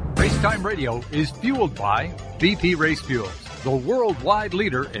 Race Time Radio is fueled by BP Race Fuels, the worldwide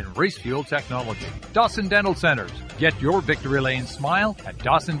leader in race fuel technology. Dawson Dental Centers. Get your victory lane smile at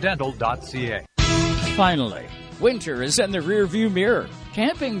dawsondental.ca. Finally, winter is in the rearview mirror.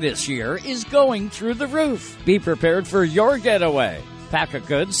 Camping this year is going through the roof. Be prepared for your getaway. Pack a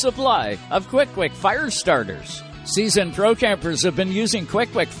good supply of Quick fire starters. Seasoned pro campers have been using Quick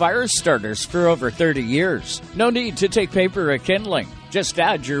fire starters for over 30 years. No need to take paper or kindling. Just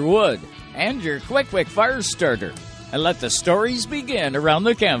add your wood and your Quick fire starter and let the stories begin around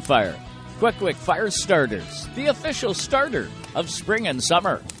the campfire. Quick Fire Starters, the official starter of spring and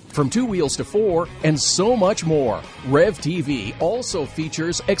summer. From 2 wheels to 4 and so much more, Rev TV also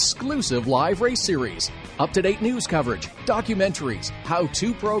features exclusive live race series, up-to-date news coverage, documentaries,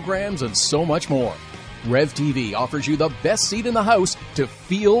 how-to programs, and so much more. Rev TV offers you the best seat in the house to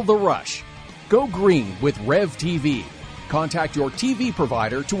feel the rush. Go green with Rev TV. Contact your TV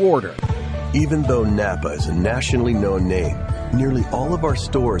provider to order. Even though Napa is a nationally known name, nearly all of our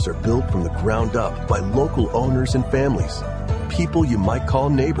stores are built from the ground up by local owners and families. People you might call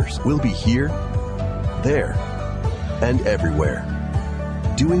neighbors will be here, there, and everywhere.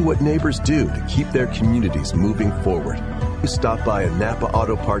 Doing what neighbors do to keep their communities moving forward. You stop by a Napa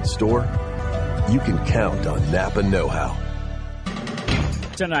Auto Parts store, you can count on Napa know-how.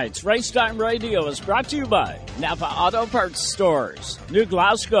 Tonight's Racetime Radio is brought to you by Napa Auto Parts Stores, New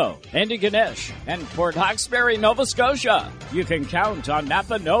Glasgow, Antigonish, and Port Hawkesbury, Nova Scotia. You can count on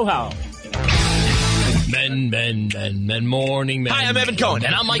Napa know-how. Men, morning men. Hi, I'm Evan Cohen.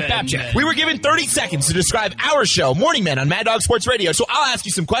 And I'm Mike Babchak. We were given 30 seconds to describe our show, Morning Men, on Mad Dog Sports Radio. So I'll ask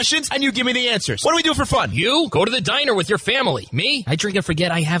you some questions, and you give me the answers. What do we do for fun? You go to the diner with your family. Me, I drink and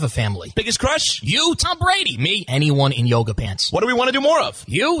forget I have a family. Biggest crush? You, Tom Brady. Me, anyone in yoga pants. What do we want to do more of?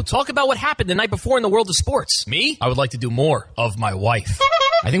 You, talk about what happened the night before in the world of sports. Me, I would like to do more of my wife.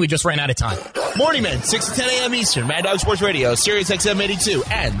 I think we just ran out of time. Morning Men, 6 to 10 a.m. Eastern, Mad Dog Sports Radio, Sirius XM 82,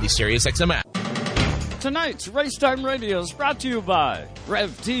 and the Sirius XM app. Tonight's Racetime Radio is brought to you by Rev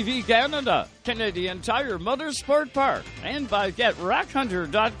TV Canada, Canadian Tire Motorsport Park, and by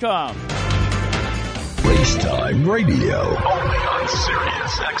GetRackHunter.com. Racetime Radio. Only on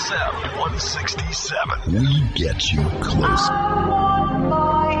Sirius XM 167. We get you close.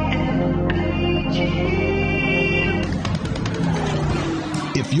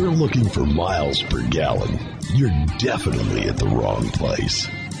 If you're looking for miles per gallon, you're definitely at the wrong place.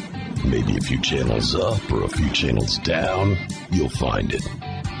 Maybe a few channels up or a few channels down, you'll find it.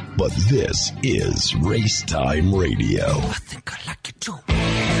 But this is Racetime Radio. I think I like it too. I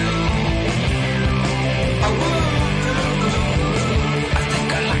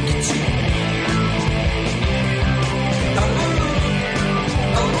think I like it too.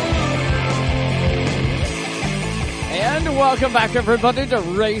 And welcome back, everybody, to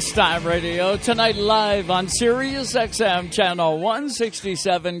Racetime Radio. Tonight, live on Sirius XM, Channel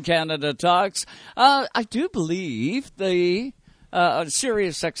 167, Canada Talks. I do believe the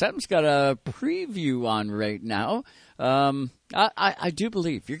Sirius XM's got a preview on right now. I do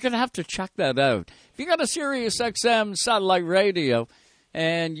believe. You're going to have to check that out. If you got a Sirius XM satellite radio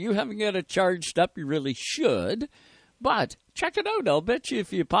and you haven't got it charged up, you really should. But check it out. I'll bet you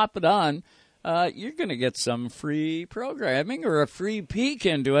if you pop it on, you're going to get some free programming or a free peek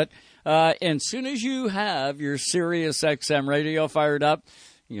into it. And as soon as you have your Sirius XM radio fired up,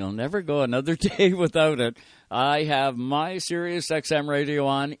 you'll never go another day without it. I have my Sirius XM radio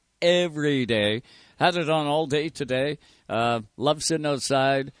on every day. Had it on all day today. Love sitting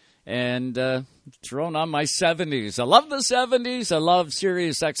outside and throwing on my 70s. I love the 70s. I love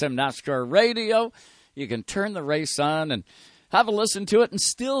Sirius XM NASCAR radio. You can turn the race on and have a listen to it and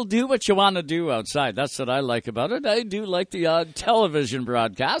still do what you want to do outside. That's what I like about it. I do like the odd television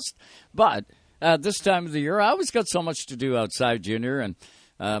broadcast, but this time of the year, I always got so much to do outside, Junior, and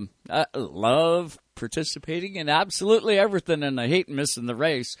I love participating in absolutely everything, and I hate missing the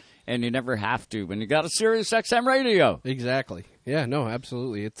race, and you never have to when you got a Sirius XM radio. Exactly. Yeah, no,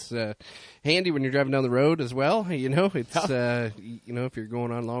 absolutely. It's handy when you're driving down the road as well. You know, it's if you're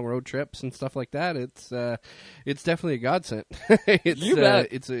going on long road trips and stuff like that, it's definitely a godsend. You bet.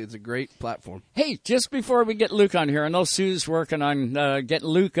 It's a great platform. Hey, just before we get Luke on here, I know Sue's working on getting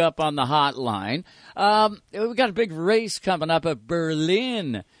Luke up on the hotline. We got a big race coming up at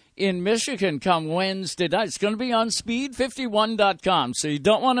Berlin in Michigan come Wednesday night. It's going to be on speed51.com, so you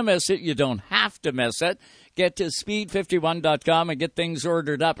don't want to miss it. You don't have to miss it. Get to speed51.com and get things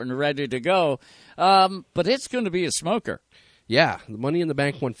ordered up and ready to go. But it's going to be a smoker. Yeah, the Money in the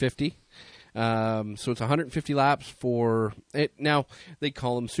Bank 150. So it's 150 laps for it. Now, they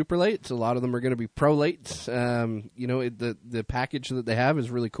call them super lates. A lot of them are going to be pro lates. The package that they have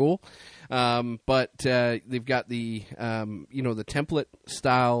is really cool. But they've got the template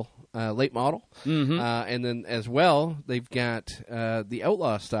style late model. Mm-hmm. And then as well, they've got the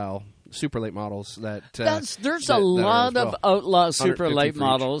outlaw style super late models there's a lot of outlaw super late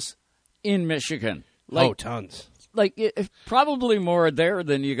models in Michigan. Tons. Probably more there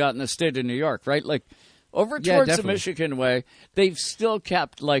than you got in the state of New York, right? Over towards the Michigan way, they've still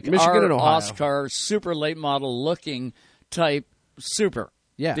kept Michigan our and Ohio. Oscar super late model looking type super.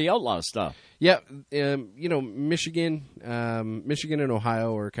 Yeah. The outlaw stuff. Yeah, Michigan and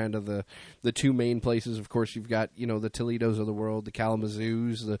Ohio are kind of the two main places. Of course, you've got, the Toledos of the world, the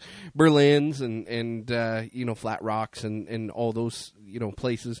Kalamazoo's, the Berlins, and Flat Rocks and all those,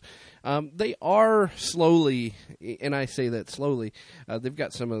 places. They are slowly, and I say that slowly, they've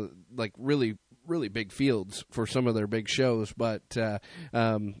got some of, really big fields for some of their big shows, but the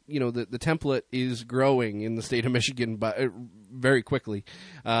template is growing in the state of Michigan, but very quickly.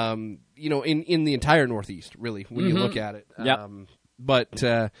 In the entire Northeast, really, when you look at it. Yep.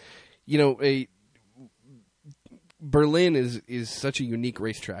 Berlin is such a unique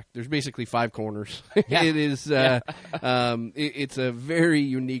racetrack. There's basically 5 corners. Yeah. It is. It's a very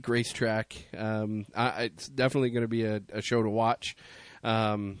unique racetrack. It's definitely going to be a show to watch.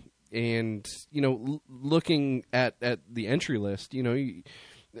 looking at the entry list,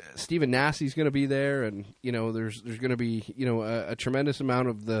 Stephen Nassie's going to be there, and there's going to be a tremendous amount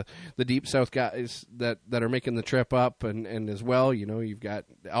of the Deep South guys that are making the trip up, and as well, you've got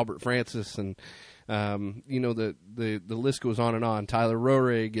Albert Francis, and the list goes on and on. Tyler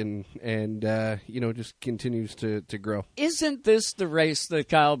Roehrig, and just continues to grow. Isn't this the race that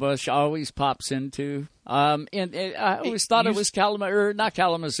Kyle Busch always pops into? I always thought it was not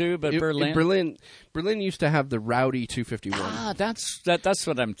Kalamazoo, but Berlin. Berlin used to have the Rowdy 251. That's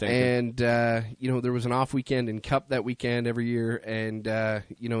what I'm thinking. And there was an off weekend in Cup that weekend every year, and there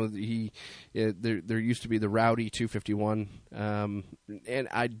used to be the Rowdy 251, and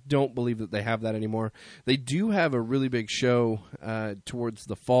I don't believe that they have that anymore. They do have a really big show towards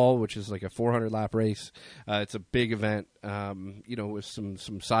the fall, which is like a 400 lap race. It's a big event, with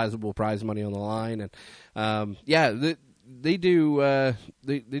some sizable prize money on the line, and they do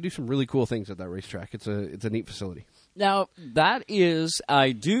some really cool things at that racetrack. It's a neat facility. Now, that is,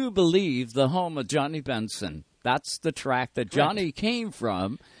 I do believe, the home of Johnny Benson. That's the track that Johnny came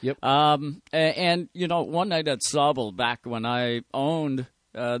from. Yep. And one night at Sauble, back when I owned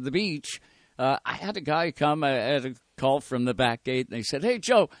the beach, I had a guy come. I had a call from the back gate, and they said, "Hey,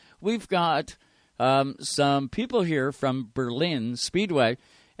 Joe, we've got some people here from Berlin Speedway,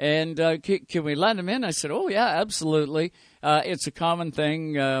 and can we let them in?" I said, "Oh, yeah, absolutely. It's a common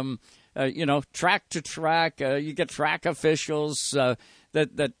thing, track to track. You get track officials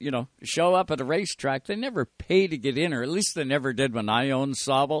that show up at a racetrack. They never pay to get in, or at least they never did when I owned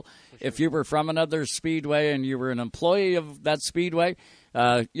Sauble. If you were from another speedway and you were an employee of that speedway,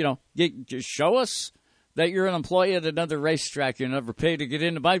 just show us that you're an employee at another racetrack. You never pay to get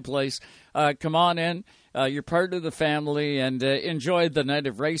into my place. Come on in. You're part of the family, and enjoy the night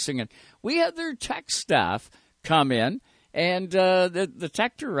of racing." And we had their tech staff come in, and the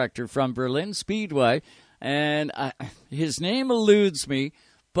tech director from Berlin Speedway, and his name eludes me,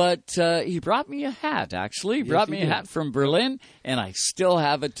 but he brought me a hat, actually. He brought me a hat from Berlin, and I still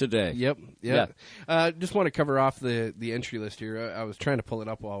have it today. Yep. Just want to cover off the entry list here. I was trying to pull it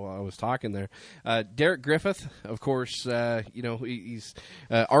up while I was talking there. Derek Griffith, of course, he's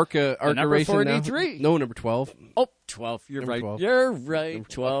ARCA number racing 43. now. No, number 12. Oh, 12. You're number right. 12. You're right,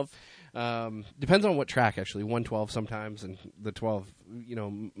 12. Depends on what track, actually. 112 sometimes, and the 12,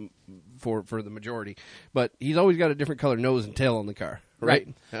 for the majority. But he's always got a different color nose and tail on the car, right?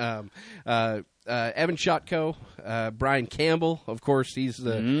 Evan Shotko, Brian Campbell, of course, he's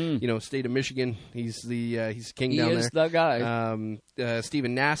the state of Michigan. He's he's king down there. He is the guy.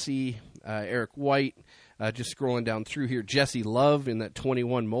 Stephen Nassy, Eric White. Just scrolling down through here, Jesse Love in that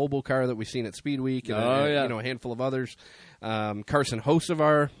 21 mobile car that we've seen at Speed Week, and a handful of others. Carson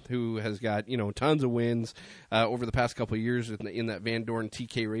Hocevar, who has got tons of wins over the past couple of years in that Van Dorn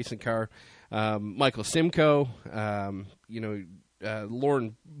TK racing car. Michael Simcoe,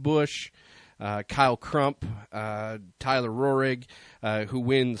 Lauren Bush, Kyle Crump, Tyler Roehrig, who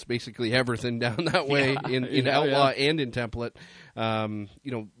wins basically everything down that way in Outlaw and in Template.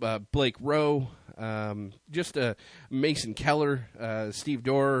 Blake Rowe, just Mason Keller, Steve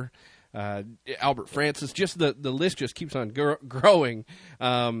Dorr, Albert Francis. Just the list just keeps on growing.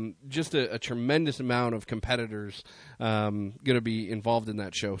 Just a tremendous amount of competitors going to be involved in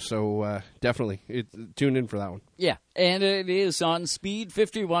that show. So definitely tune in for that one. Yeah, and it is on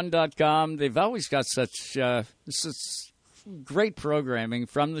speed51.com. They've always got such great programming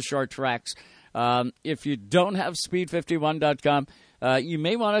from the short tracks. If you don't have speed51.com, you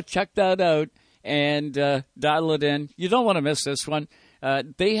may want to check that out and dial it in. You don't want to miss this one.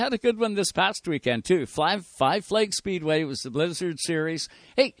 They had a good one this past weekend, too. Five Flag Speedway was the Blizzard Series.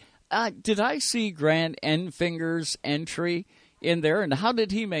 Hey, did I see Grant Enfinger's entry in there, and how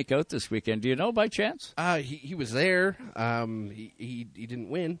did he make out this weekend? Do you know by chance? He was there. He didn't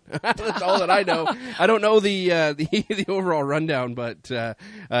win. That's all that I know. I don't know the overall rundown, but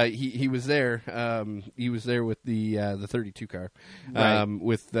he was there. He was there with the 32 car, right.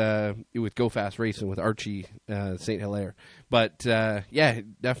 with Go Fast Racing with Archie St. Hilaire. But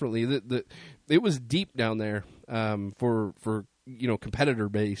definitely it was deep down there for competitor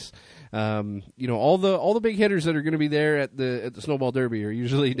base. All the big hitters that are going to be there at the Snowball Derby are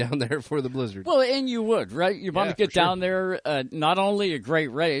usually down there for the Blizzard. Well, and you would, right? You want to get down there. Not only a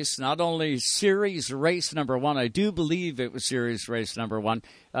great race, not only series race number one. I do believe it was series race number one.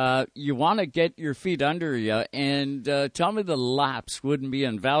 You want to get your feet under you, and tell me the laps wouldn't be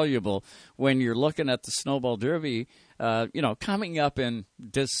invaluable when you're looking at the Snowball Derby. Coming up in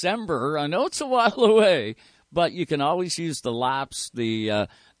December. I know it's a while away, but you can always use the laps, the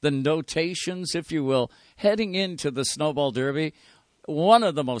notations, if you will, heading into the Snowball Derby. one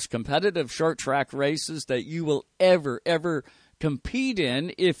of the most competitive short track races that you will ever compete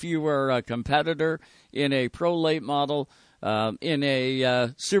in if you are a competitor in a pro late model, in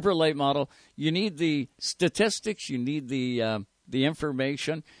a super late model. You need the statistics, you need the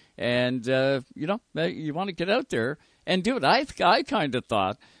information, and you want to get out there and do it. I kind of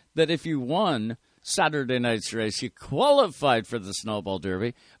thought that if you won Saturday night's race, you qualified for the Snowball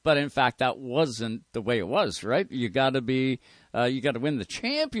Derby, but in fact that wasn't the way it was, right? You got to win the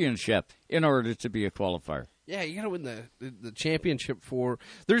championship in order to be a qualifier. Yeah, you got to win the championship for.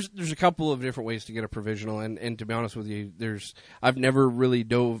 There's a couple of different ways to get a provisional, and to be honest with you, I've never really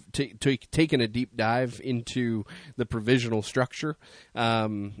taken a deep dive into the provisional structure.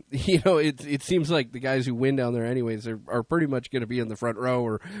 It seems like the guys who win down there anyways are pretty much going to be in the front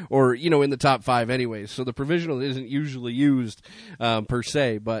row or in the top 5 anyways. So the provisional isn't usually used per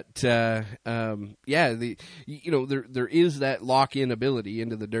se, but there is that lock-in ability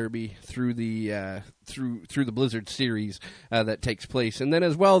into the Derby through the through the Blizzard Series that takes place. And then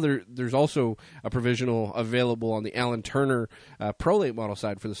as well, there's also a provisional available on the Alan Turner Pro Late model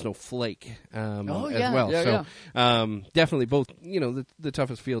side for the Snowflake as well. Yeah, so definitely both, the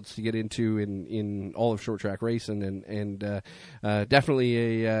toughest fields to get into in all of short track racing, and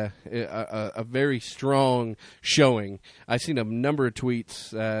definitely a very strong showing. I've seen a number of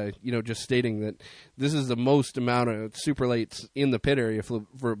tweets, just stating that this is the most amount of super lates in the pit area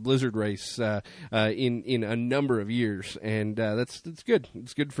for a Blizzard race in a number of years, and that's good.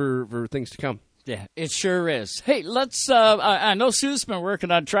 It's good for things to come. Yeah, it sure is. Hey, let's. I know Sue's been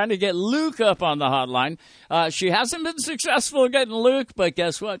working on trying to get Luke up on the hotline. She hasn't been successful getting Luke, but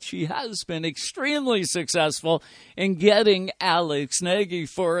guess what? She has been extremely successful in getting Alex Nagy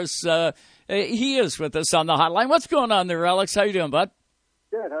for us. He is with us on the hotline. What's going on there, Alex? How you doing, bud?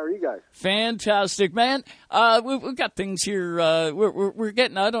 Good. How are you guys? Fantastic, man. We've got things here. We're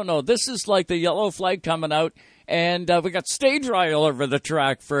getting, I don't know, this is like the yellow flag coming out, and we got stage right all over the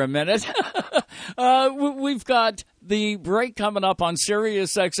track for a minute. We've got the break coming up on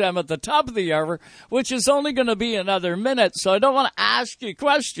Sirius XM at the top of the hour, which is only going to be another minute. So I don't want to ask you a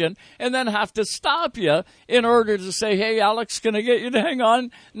question and then have to stop you in order to say, hey, Alex, can I get you to hang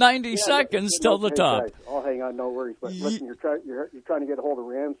on 90 seconds till the top? Guys, I'll hang on, no worries. But listen, you're trying to get a hold of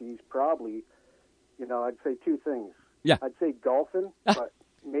Ramsey. He's probably, I'd say 2 things. Yeah. I'd say golfing, but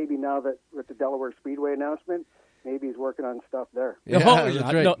maybe now that with the Delaware Speedway announcement, maybe he's working on stuff there. Yeah,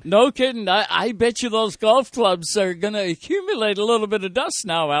 that's right. No kidding. I bet you those golf clubs are going to accumulate a little bit of dust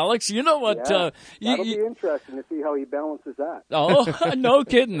now, Alex. You know what? Yeah, that'll be interesting to see how he balances that. Oh, no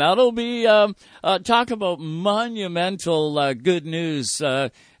kidding. That'll be, talk about monumental good news.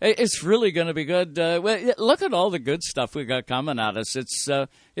 It's really going to be good. Look at all the good stuff we got coming at us.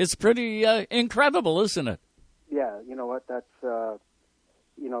 It's pretty incredible, isn't it? Yeah, you know what? That's,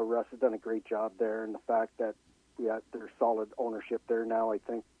 Russ has done a great job there, and the fact that there's solid ownership there now, I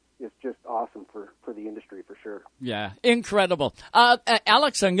think, is just awesome for the industry for sure. Yeah, incredible.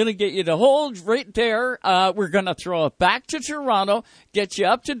 Alex, I'm going to get you to hold right there. We're going to throw it back to Toronto, get you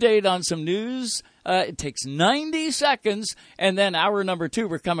up to date on some news. It takes 90 seconds, and then hour number 2,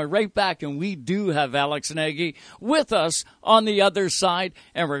 we're coming right back, and we do have Alex Nagy with us on the other side,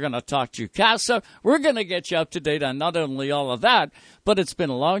 and we're going to talk to Casa. We're going to get you up to date on not only all of that, but it's been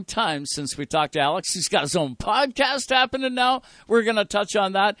a long time since we talked to Alex. He's got his own podcast happening now. We're going to touch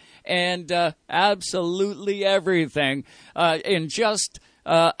on that and absolutely everything in just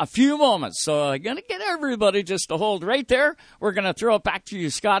a few moments. So I'm going to get everybody just to hold right there. We're going to throw it back to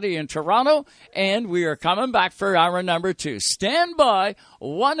you, Scotty, in Toronto, and we are coming back for hour number 2. Stand by,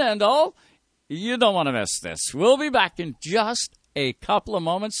 one and all. You don't want to miss this. We'll be back in just a couple of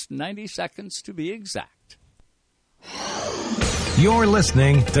moments, 90 seconds to be exact. You're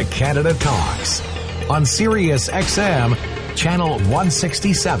listening to Canada Talks on Sirius XM, Channel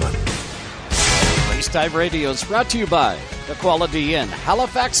 167. Racetime Radio is brought to you by the Quality Inn,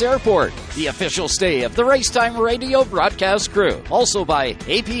 Halifax Airport, the official stay of the Racetime Radio broadcast crew. Also by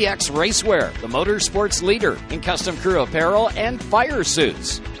APX Racewear, the motorsports leader in custom crew apparel and fire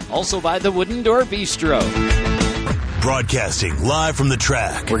suits. Also by the Wooden Door Bistro. Broadcasting live from the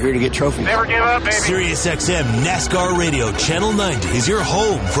track. We're here to get trophies. Never give up, baby. Sirius XM NASCAR Radio Channel 90 is your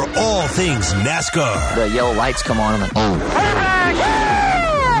home for all things NASCAR. The yellow lights come on and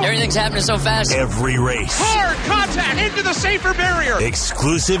everything's happening so fast. Every race. Hard contact into the safer barrier.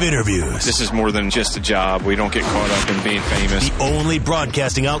 Exclusive interviews. This is more than just a job. We don't get caught up in being famous. The only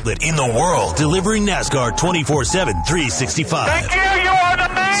broadcasting outlet in the world delivering NASCAR 24/7, 365. Thank you. You are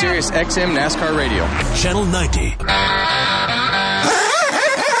the man. Sirius XM NASCAR Radio. Channel 90.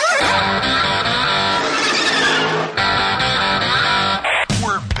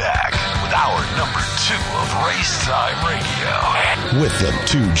 with the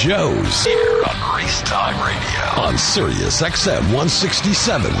two Joes here on Race Time Radio on Sirius XM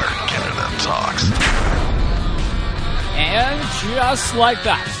 167, where Canada talks. And just like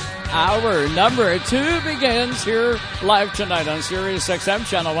that, our number 2 begins here live tonight on Sirius XM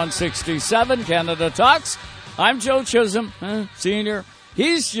Channel 167, Canada Talks. I'm Joe Chisholm, Senior.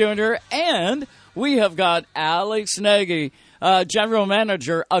 He's Junior. And we have got Alex Nagy, General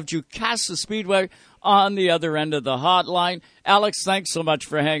Manager of Jukasa Speedway, on the other end of the hotline. Alex, thanks so much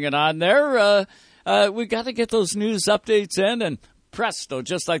for hanging on there. We got to get those news updates in, and presto,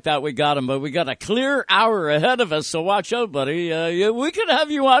 just like that, we got them. But we got a clear hour ahead of us, so watch out, buddy. We could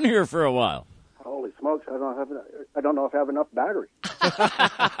have you on here for a while. Holy smokes! I don't know if I have enough battery.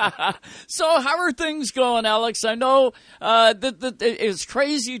 So how are things going, Alex? I know that it's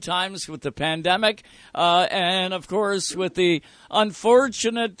crazy times with the pandemic, and of course with the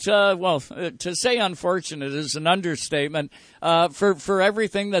unfortunate. To say unfortunate is an understatement. For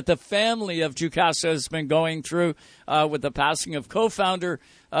everything that the family of Jukasa has been going through, with the passing of co-founder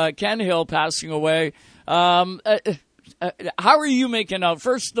Ken Hill passing away. How are you making out?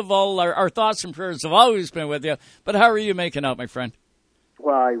 First of all, our thoughts and prayers have always been with you, but how are you making out, my friend?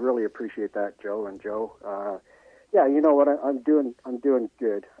 Well, I really appreciate that, Joe. And Joe, yeah, you know what? I'm doing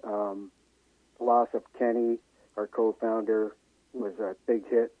good. The loss of Kenny, our co-founder, was a big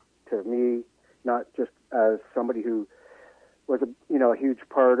hit to me, not just as somebody who was a huge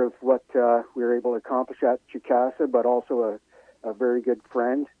part of what we were able to accomplish at Jukasa, but also a very good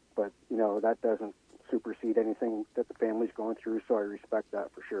friend. But that doesn't supersede anything that the family's going through, so I respect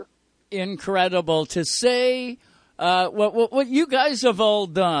that for sure. Incredible to say. What you guys have all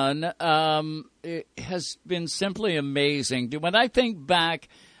done it has been simply amazing. When I think back,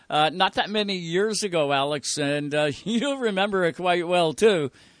 not that many years ago, Alex, and you'll remember it quite well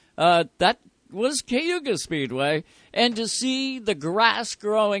too, that was Cayuga Speedway, and to see the grass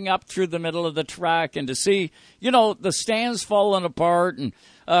growing up through the middle of the track, and to see, the stands falling apart, and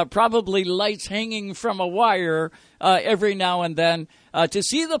probably lights hanging from a wire every now and then, to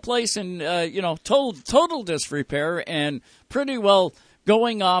see the place in, total disrepair and pretty well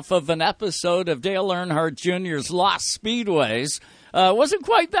going off of an episode of Dale Earnhardt Jr.'s Lost Speedways. Wasn't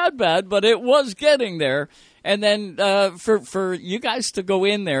quite that bad, but it was getting there. And then for you guys to go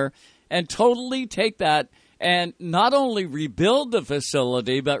in there and totally take that and not only rebuild the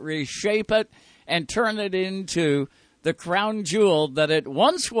facility, but reshape it and turn it into the crown jewel that it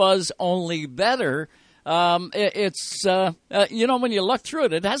once was, only better. It's when you look through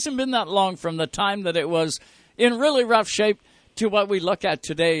it, it hasn't been that long from the time that it was in really rough shape to what we look at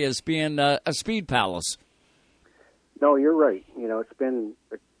today as being a speed palace. No, you're right. It's been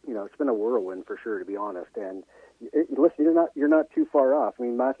a whirlwind for sure, to be honest. And listen, you're not too far off. I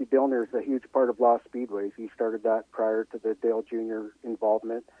mean, Matthew Dillner is a huge part of Lost Speedways. He started that prior to the Dale Jr.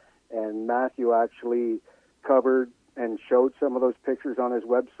 involvement, and Matthew actually covered and showed some of those pictures on his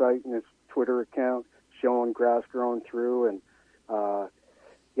website and his Twitter account, showing grass growing through. And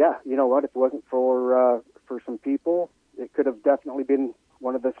yeah, you know what? If it wasn't for some people, it could have definitely been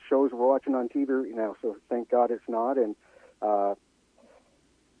one of the shows we're watching on TV now. So thank God it's not. And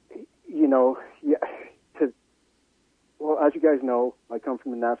well, as you guys know, I come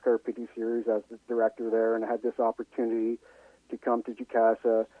from the NASCAR PD Series as the director there, and I had this opportunity to come to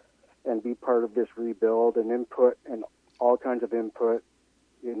Jukasa and be part of this rebuild and input and all kinds of input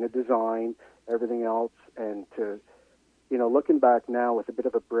in the design, everything else. And to, looking back now with a bit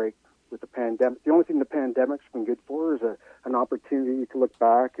of a break with the pandemic, the only thing the pandemic's been good for is an opportunity to look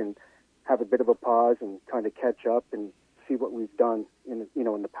back and have a bit of a pause and kind of catch up and see what we've done in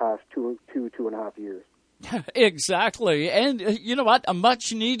the past two and a half years. Exactly, and you know what? A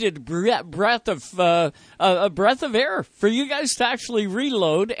much-needed breath of air for you guys to actually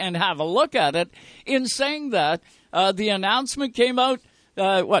reload and have a look at it. In saying that, the announcement came out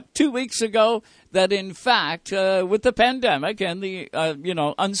 2 weeks ago that in fact, with the pandemic and the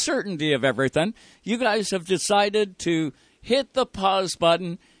uncertainty of everything, you guys have decided to hit the pause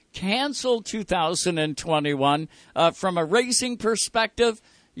button, cancel 2021 from a racing perspective.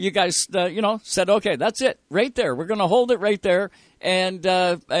 You guys, said, okay, that's it, right there. We're going to hold it right there and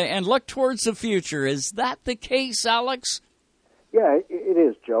look towards the future. Is that the case, Alex? Yeah, it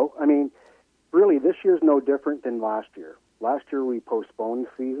is, Joe. I mean, really, this year's no different than last year. Last year we postponed the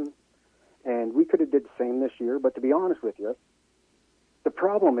season, and we could have did the same this year. But to be honest with you, the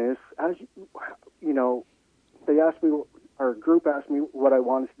problem is, as they asked me, our group asked me what I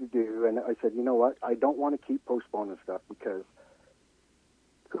wanted to do, and I said, you know what, I don't want to keep postponing stuff because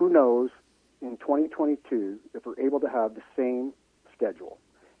who knows in 2022 if we're able to have the same schedule.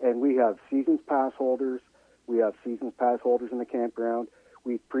 And we have seasons pass holders, We have season pass holders in the campground.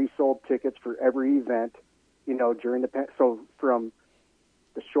 We've pre-sold tickets for every event, during so from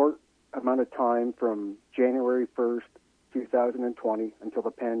the short amount of time from January 1st, 2020 until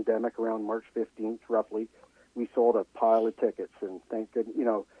the pandemic around March 15th, roughly, we sold a pile of tickets, and thank goodness,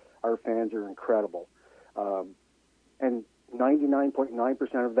 our fans are incredible. And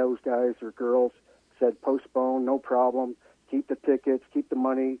 99.9% of those guys or girls said postpone, no problem, keep the tickets, keep the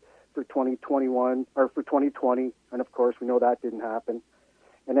money for 2021 or for 2020, and of course we know that didn't happen.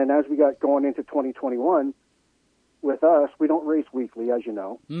 And then as we got going into 2021, with us, we don't race weekly, as you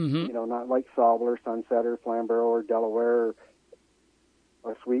know. Mm-hmm. Not like Sauble or Sunset or Flamborough or Delaware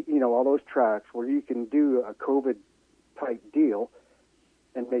or Sweet, all those tracks where you can do a COVID-type deal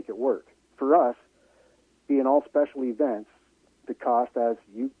and make it work. For us, being all special events, the cost, as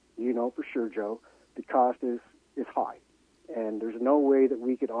you know for sure, Joe, the cost is high. And there's no way that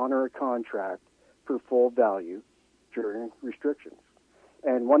we could honor a contract for full value during restrictions.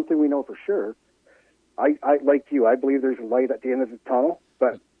 And one thing we know for sure, I like you, I believe there's a light at the end of the tunnel,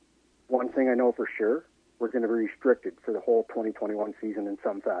 but one thing I know for sure, we're going to be restricted for the whole 2021 season in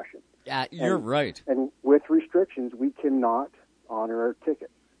some fashion. Yeah, you're right. And with restrictions, we cannot honor our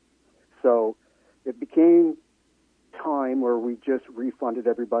tickets. So it became time where we just refunded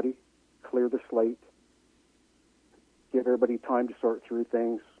everybody, clear the slate, give everybody time to sort through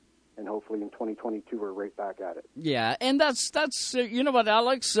things, and hopefully in 2022 we're right back at it. Yeah, and that's you know what,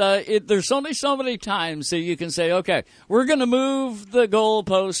 Alex? There's only so many times that you can say, okay, we're going to move the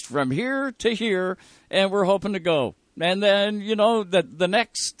goalpost from here to here, and we're hoping to go. And then, the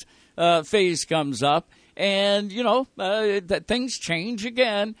next phase comes up, and, that things change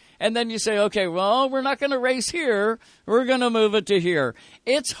again, and then you say, okay, well, we're not going to race here, we're going to move it to here.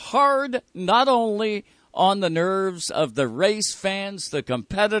 It's hard not only on the nerves of the race fans, the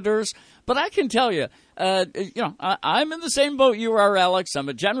competitors. But I can tell you, I'm in the same boat you are, Alex. I'm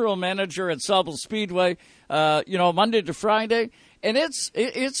a general manager at Sauble Speedway, Monday to Friday, and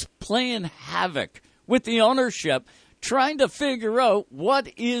it's playing havoc with the ownership, trying to figure out what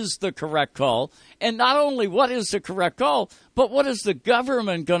is the correct call, and not only what is the correct call, but what is the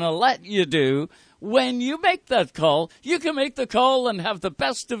government going to let you do. When you make that call, you can make the call and have the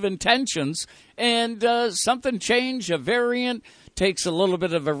best of intentions, and something change, a variant, takes a little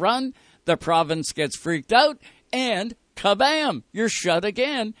bit of a run, the province gets freaked out, and kabam, you're shut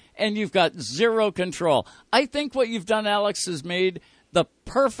again, and you've got zero control. I think what you've done, Alex, is made the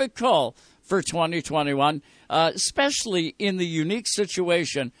perfect call for 2021, especially in the unique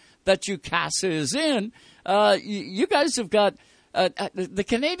situation that UCASA is in. You guys have got... the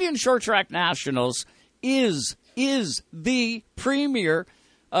Canadian Short Track Nationals is the premier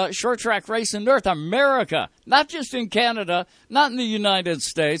short track race in North America, not just in Canada, not in the United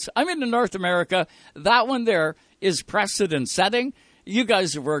States. I'm in North America. That one there is precedent setting. You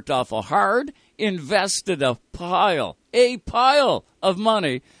guys have worked awful hard, invested a pile of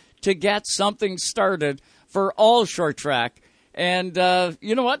money to get something started for all short track. And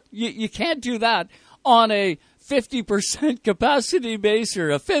you know what? You can't do that on a 50% capacity base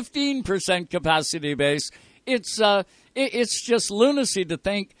or a 15% capacity base. It's just lunacy to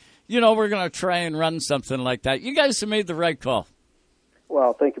think, we're going to try and run something like that. You guys have made the right call.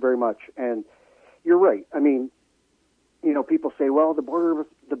 Well, thank you very much. And you're right. I mean, people say, well, the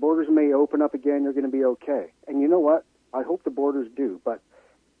borders may open up again, you're going to be okay. And you know what? I hope the borders do. But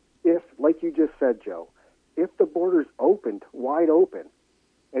if, like you just said, Joe, if the borders opened wide open,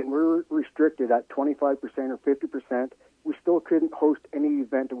 and we're restricted at 25% or 50%, we still couldn't host any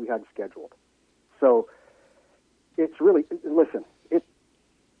event that we had scheduled. So it's really, listen, it's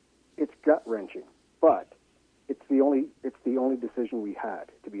gut-wrenching, but it's the only decision we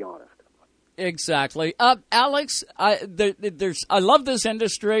had, to be honest. Exactly. Alex, I love this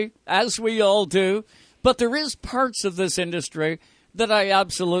industry, as we all do, but there is parts of this industry that I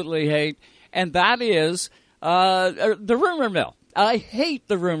absolutely hate, and that is the rumor mill. I hate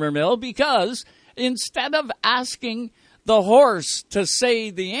the rumor mill because instead of asking the horse to say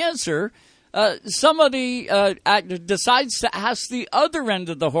the answer, somebody decides to ask the other end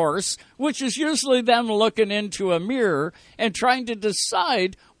of the horse, which is usually them looking into a mirror and trying to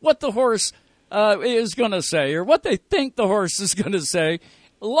decide what the horse is going to say or what they think the horse is going to say.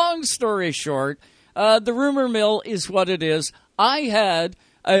 Long story short, the rumor mill is what it is. I had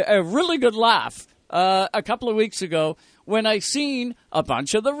a really good laugh a couple of weeks ago when I seen a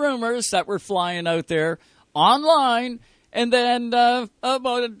bunch of the rumors that were flying out there online, and then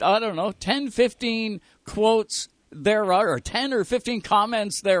about, 10, 15 quotes thereafter, or 10 or 15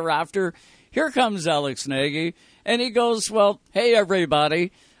 comments thereafter. Here comes Alex Nagy, and he goes, well, hey,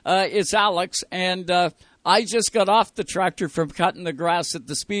 everybody, it's Alex, and I just got off the tractor from cutting the grass at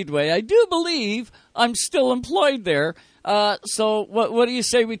the Speedway. I do believe I'm still employed there. So what do you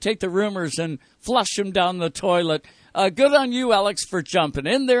say we take the rumors and flush them down the toilet? Good on you, Alex, for jumping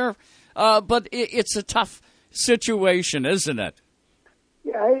in there. But it's a tough situation, isn't it?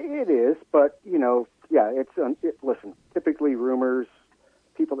 Yeah, it is. But, listen, typically rumors,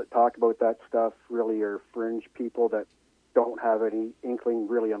 people that talk about that stuff really are fringe people that don't have any inkling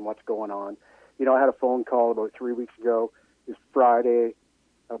really on what's going on. I had a phone call about 3 weeks ago. It was Friday,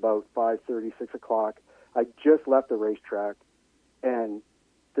 about 5:30, 6 o'clock. I just left the racetrack, and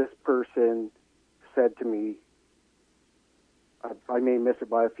this person said to me, I may miss it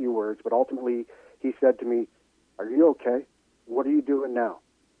by a few words, but ultimately he said to me, "Are you okay? What are you doing now?"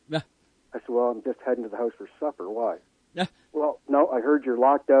 Yeah. I said, "Well, I'm just heading to the house for supper." "Why?" Yeah. "Well, no, I heard you're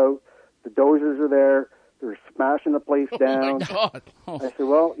locked out. The dozers are there. They're smashing the place down." Oh, my God. Oh. I said,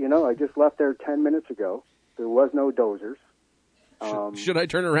 "Well, I just left there 10 minutes ago. There was no dozers." Should I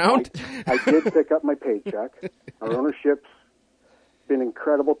turn around? I did pick up my paycheck. Our ownership's been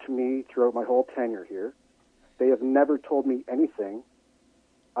incredible to me throughout my whole tenure here. They have never told me anything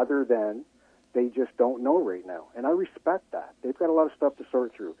other than they just don't know right now. And I respect that. They've got a lot of stuff to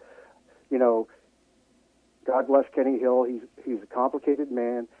sort through. God bless Kenny Hill. He's a complicated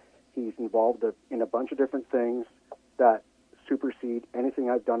man. He's involved in a bunch of different things that supersede anything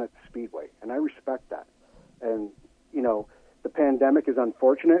I've done at the Speedway. And I respect that. And, the pandemic is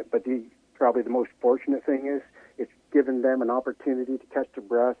unfortunate, but probably the most fortunate thing is it's given them an opportunity to catch their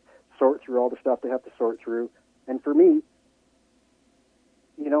breath, sort through all the stuff they have to sort through. And for me,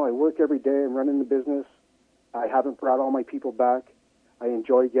 I work every day. I'm running the business. I haven't brought all my people back. I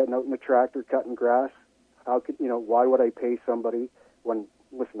enjoy getting out in the tractor, cutting grass. Why would I pay somebody when,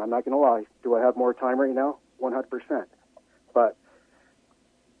 listen, I'm not going to lie. Do I have more time right now? 100%. But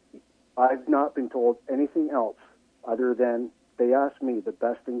I've not been told anything else other than they asked me the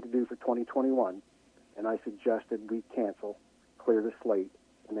best thing to do for 2021, and I suggested we cancel, clear the slate,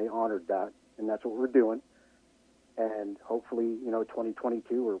 and they honored that, and that's what we're doing. And hopefully,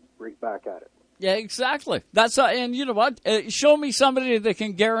 2022, we're right back at it. Yeah, exactly. That's and you know what? Show me somebody that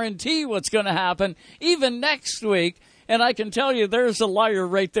can guarantee what's going to happen even next week, and I can tell you there's a liar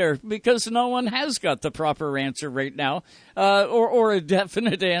right there, because no one has got the proper answer right now, or a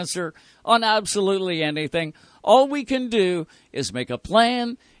definite answer on absolutely anything. All we can do is make a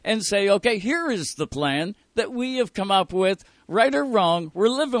plan and say, okay, here is the plan that we have come up with. Right or wrong, we're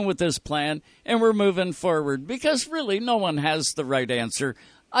living with this plan, and we're moving forward, because really no one has the right answer.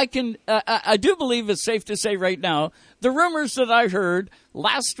 I do believe it's safe to say right now, the rumors that I heard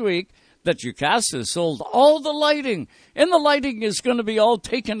last week that Jukasa sold all the lighting, and the lighting is going to be all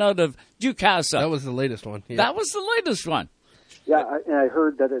taken out of Jukasa. That was the latest one. Yeah. That was the latest one. Yeah, and I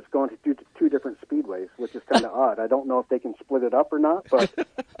heard that it's going to two different speedways, which is kind of odd. I don't know if they can split it up or not, but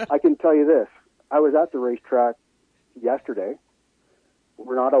I can tell you this. I was at the racetrack yesterday.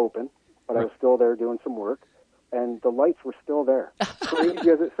 We're not open, but I was still there doing some work, and the lights were still there. Crazy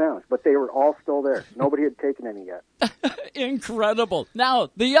as it sounds, but they were all still there. Nobody had taken any yet. Incredible. Now,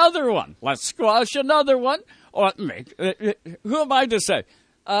 the other one. Let's squash another one. Or who am I to say?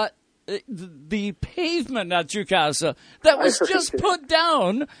 The pavement at Jukasa that was just put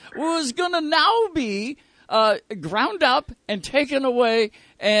down was going to now be ground up and taken away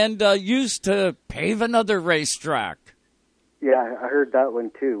and used to pave another racetrack. Yeah, I heard that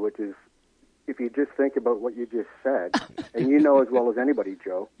one too, which is, if you just think about what you just said, and you know as well as anybody,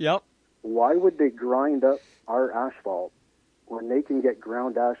 Joe, yep. Why would they grind up our asphalt when they can get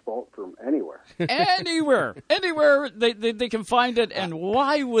ground asphalt from anywhere? Anywhere they can find it, and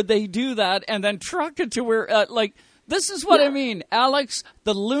why would they do that and then truck it to where, this is what I mean, Alex,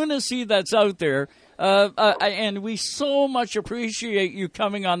 the lunacy that's out there, and we so much appreciate you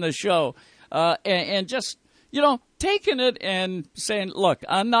coming on the show, and just, taking it and saying, look,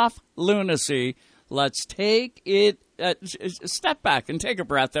 enough lunacy, let's take it, step back and take a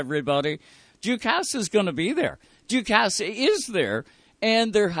breath, everybody. Jukasa is going to be there. Jukasa is there,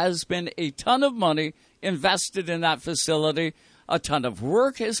 and there has been a ton of money invested in that facility. A ton of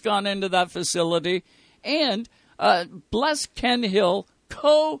work has gone into that facility. And bless Ken Hill,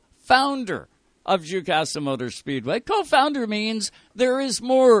 co-founder of Jukasa Motor Speedway. Co-founder means there is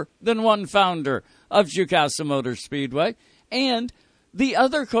more than one founder of Jukasa Motor Speedway. And the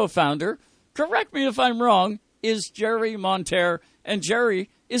other co-founder, correct me if I'm wrong, is Jerry Monterre. And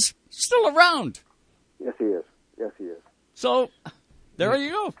Jerry is still around. Yes, he is. Yes, he is. So, there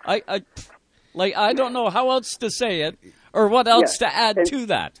you go. I don't know how else to say it or what else to add to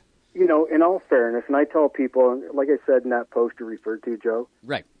that. In all fairness, and I tell people, like I said in that post you referred to, Joe,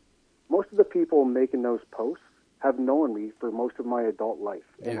 right? most of the people making those posts have known me for most of my adult life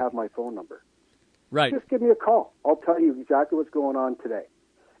and have my phone number. Right. Just give me a call. I'll tell you exactly what's going on today.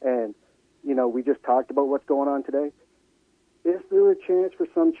 And, you know, we just talked about what's going on today. Is there a chance for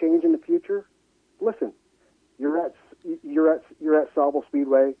some change in the future? Listen, you're at Sauble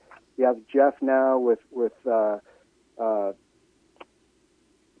Speedway. You have Jeff now with drawing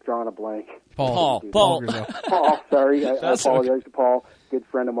a blank. Paul. Paul, sorry. I apologize to Paul, good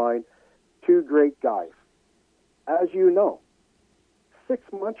friend of mine. Two great guys. As you know, 6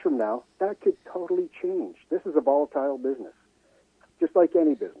 months from now, that could totally change. This is a volatile business, just like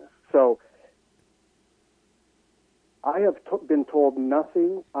any business. So I have been told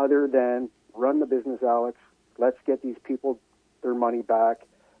nothing other than run the business, Alex. Let's get these people their money back.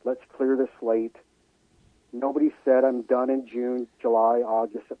 Let's clear the slate. Nobody said I'm done in June, July,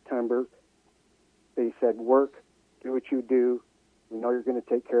 August, September. They said work, do what you do. We know you're going to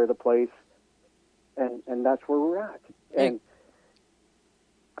take care of the place. And that's where we're at. And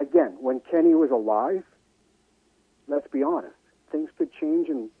again, when Kenny was alive, let's be honest, things could change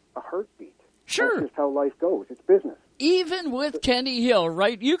in a heartbeat. Sure. That's just how life goes. It's business. Even with Kenny Hill,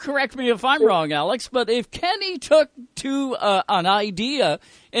 right? You correct me if I'm wrong, Alex, but if Kenny took to an idea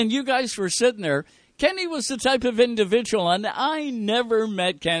and you guys were sitting there, Kenny was the type of individual, and I never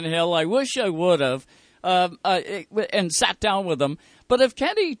met Ken Hill. I wish I would have, and sat down with him. But if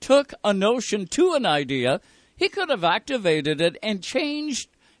Kenny took a notion to an idea, he could have activated it and changed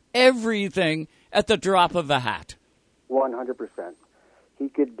everything at the drop of a hat. 100%. He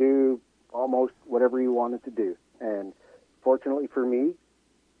could do almost whatever he wanted to do. And fortunately for me,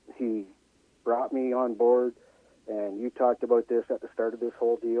 he brought me on board, and you talked about this at the start of this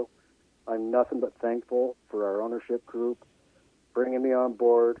whole deal. I'm nothing but thankful for our ownership group bringing me on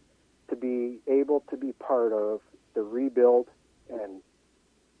board to be able to be part of the rebuild and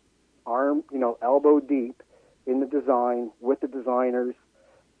elbow deep in the design with the designers,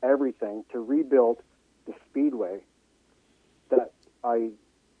 everything to rebuild the speedway that I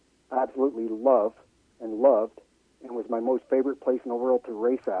absolutely love and loved and was my most favorite place in the world to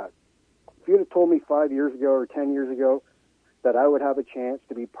race at. If you'd have told me 5 years ago or 10 years ago that I would have a chance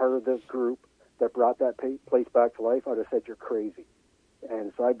to be part of this group that brought that place back to life, I would have said you're crazy.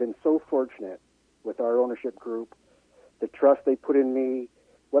 And so I've been so fortunate with our ownership group, the trust they put in me,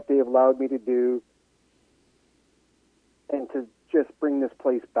 what they have allowed me to do, and to just bring this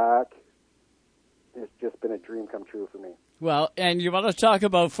place back has just been a dream come true for me. Well, and you want to talk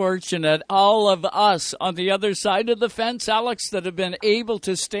about fortunate, all of us on the other side of the fence, Alex, that have been able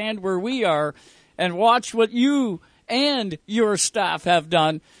to stand where we are and watch what you and your staff have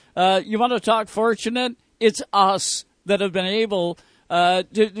done. You want to talk fortunate? It's us that have been able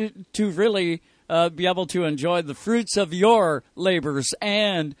to really be able to enjoy the fruits of your labors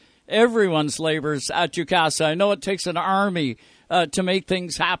and everyone's labors at UCASA. I know it takes an army to make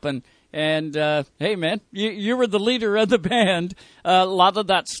things happen. And, hey, man, you were the leader of the band. A lot of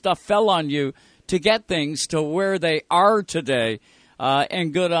that stuff fell on you to get things to where they are today,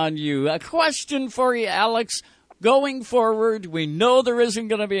 and good on you. A question for you, Alex. Going forward, we know there isn't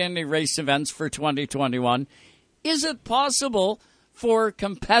going to be any race events for 2021. Is it possible for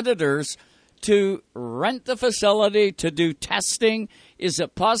competitors to rent the facility to do testing? Is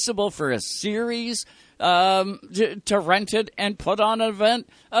it possible for a series to rent it and put on an event,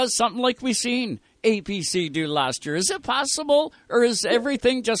 something like we seen APC do last year? Is it possible, or is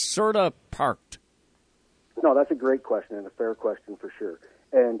everything just sort of parked? No, that's a great question and a fair question for sure.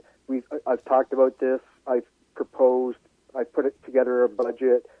 And I've talked about this. I've proposed, I put it together a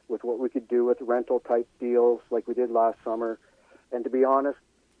budget with what we could do with rental type deals like we did last summer. And to be honest,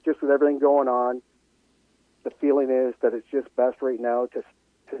 just with everything going on, the feeling is that it's just best right now to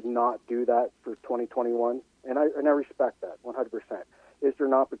not do that for 2021. And I respect that 100%. Is there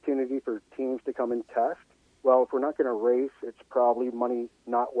an opportunity for teams to come and test? Well, if we're not going to race, it's probably money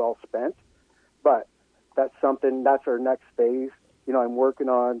not well spent. But that's our next phase. I'm working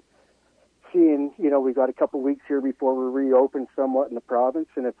on seeing, we've got a couple weeks here before we reopen somewhat in the province.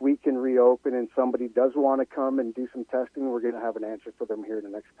 And if we can reopen and somebody does want to come and do some testing, we're going to have an answer for them here in the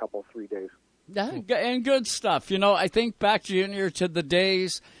next 3 days. And good stuff. I think back, Junior, to the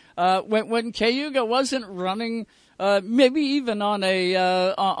days when Cayuga wasn't running, maybe even on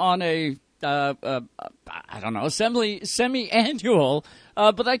a I don't know, semi-annual.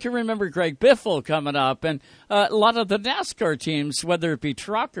 But I can remember Greg Biffle coming up and a lot of the NASCAR teams, whether it be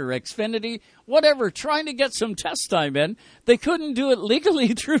Truck or Xfinity, whatever, trying to get some test time in. They couldn't do it legally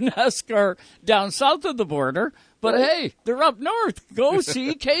through NASCAR down south of the border, But hey, they're up north. Go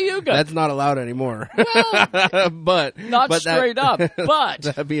see Cayuga. That's not allowed anymore. Well, but not straight up. But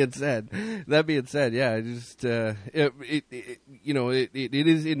that being said, yeah, just it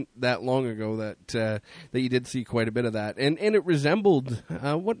isn't that long ago that you did see quite a bit of that, and it resembled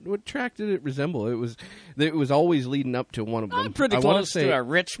what track did it resemble? It was always leading up to one of them. Pretty close to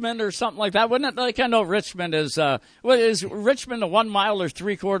Richmond or something like that, wouldn't it? Like I know Richmond is is Richmond a 1 mile or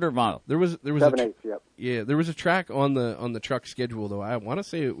 3/4 mile? There was 7/8. Yep. Yeah, there was a track on the truck schedule though. I want to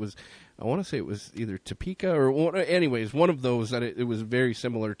say it was either Topeka or anyways, one of those that it was very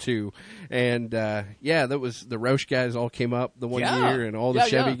similar to. And that was the Roush guys all came up the one year, and all the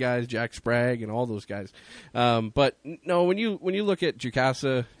Chevy guys, Jack Sprague and all those guys. But no, when you look at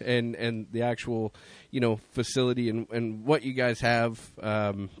Jukasa and the actual facility and what you guys have,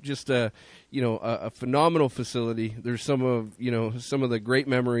 just a phenomenal facility. There's some of the great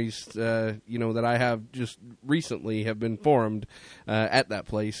memories that I have just recently have been formed at that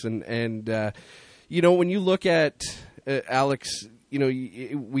place, and when you look at Alex,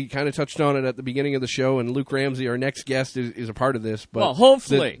 we kind of touched on it at the beginning of the show, and Luke Ramsey, our next guest, is a part of this. But well,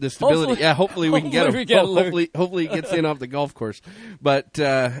 hopefully, the stability, hopefully we can get him. Hopefully he gets in off the golf course. But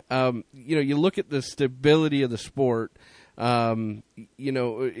you look at the stability of the sport. It's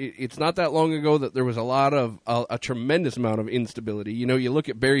not that long ago that there was a lot of a tremendous amount of instability. You look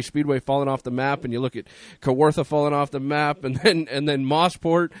at Barrie Speedway falling off the map, and you look at Kawartha falling off the map, and then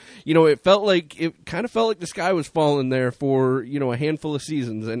Mossport. It kind of felt like the sky was falling there for a handful of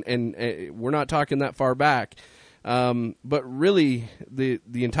seasons, and we're not talking that far back. But really,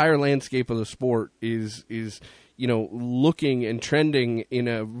 the entire landscape of the sport is looking and trending in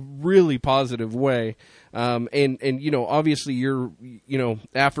a really positive way. Obviously your,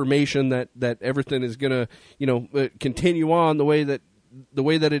 affirmation that everything is going to, continue on the way that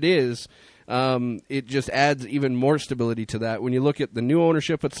it is, it just adds even more stability to that. When you look at the new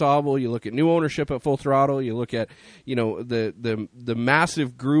ownership at Sauble, you look at new ownership at Full Throttle, you look at, the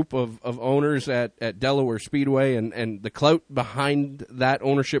massive group of owners at Delaware Speedway and the clout behind that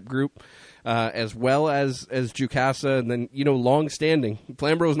ownership group, as well as Jukasa, and then long-standing.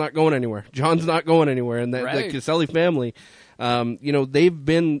 Flamboro's not going anywhere. John's not going anywhere, and the Caselli family, they've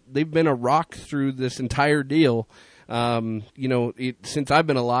been a rock through this entire deal. Since I've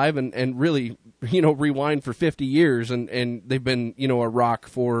been alive, and really, rewind for 50 years, and they've been a rock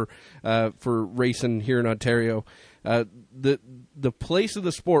for racing here in Ontario. The place of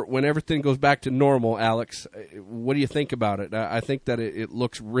the sport when everything goes back to normal, Alex, what do you think about it? I think that it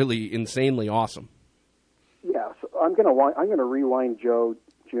looks really insanely awesome. Yeah, so I'm gonna rewind Joe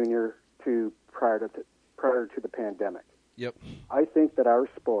Jr. to prior to the pandemic. Yep. I think that our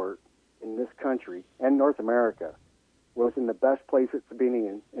sport in this country and North America was in the best place it's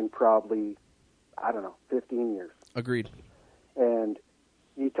been in probably 15 years. Agreed. And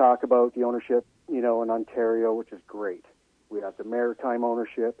you talk about the ownership, in Ontario, which is great. We have the Maritime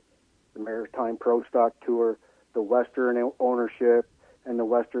ownership, the Maritime Pro Stock Tour, the Western ownership, and the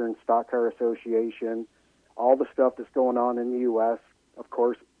Western Stock Car Association. All the stuff that's going on in the U.S., of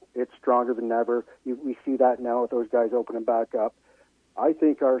course, it's stronger than ever. We see that now with those guys opening back up. I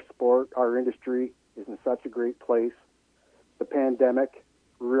think our sport, our industry, is in such a great place. The pandemic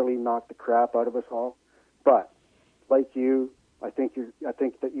really knocked the crap out of us all. But like you, I think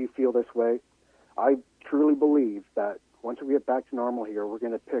that you feel this way. I truly believe that once we get back to normal here, we're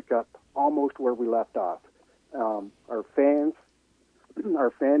going to pick up almost where we left off. Our fan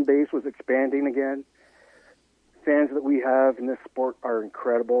base was expanding again. Fans that we have in this sport are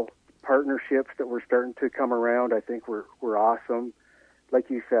incredible. Partnerships that we're starting to come around, I think we're awesome. Like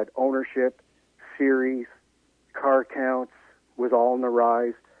you said, ownership, series, car counts was all on the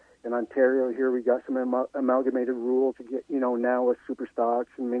rise. In Ontario here, we got some amalgamated rules to get, now with super stocks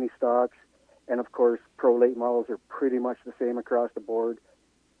and mini stocks. And, of course, pro late models are pretty much the same across the board.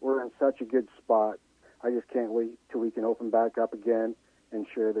 We're in such a good spot. I just can't wait till we can open back up again and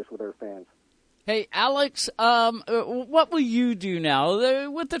share this with our fans. Hey, Alex, what will you do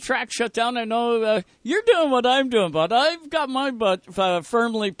now? With the track shut down, I know you're doing what I'm doing, but I've got my butt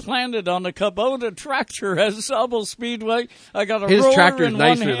firmly planted on the Kubota tractor at Sauble Speedway. I got a His roller tractor's in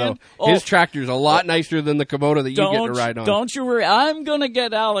nicer, one hand. though. His tractor's a lot nicer than the Kubota that you get to ride on. Don't you worry. I'm going to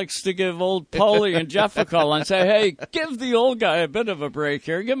get Alex to give old Paulie and Jeff a call and say, hey, give the old guy a bit of a break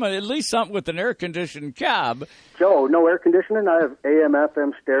here. Give him at least something with an air-conditioned cab. Joe, no air conditioning? I have AM,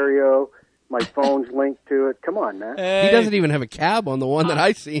 FM, stereo. My phone's linked to it. Come on, man. Hey. He doesn't even have a cab on the one that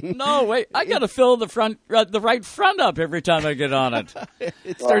I seen. No, wait. I got to fill the right front up every time I get on it.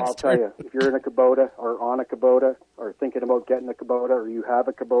 I'll tell you, if you're in a Kubota or on a Kubota or thinking about getting a Kubota or you have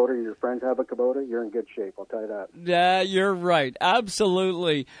a Kubota or your friends have a Kubota, you're in good shape. I'll tell you that. Yeah, you're right.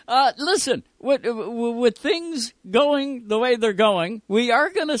 Absolutely. Listen, with things going the way they're going, we are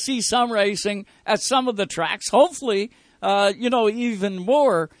going to see some racing at some of the tracks. Hopefully, even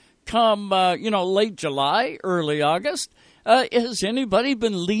more come, late July, early August. Has anybody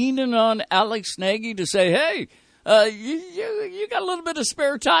been leaning on Alex Nagy to say, hey, you got a little bit of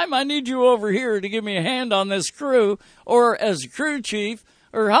spare time? I need you over here to give me a hand on this crew, or as a crew chief,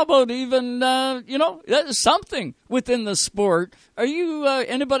 or how about even, something within the sport? Are you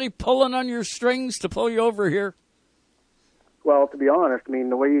anybody pulling on your strings to pull you over here? Well, to be honest, I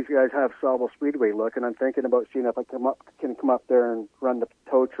mean, the way you guys have Sauble Speedway looking, I'm thinking about seeing if I can come up there and run the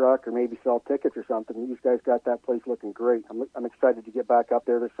tow truck or maybe sell tickets or something. You guys got that place looking great. I'm excited to get back up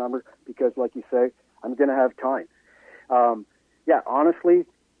there this summer because, like you say, I'm going to have time. Honestly,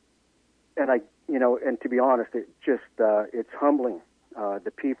 and to be honest, it's humbling.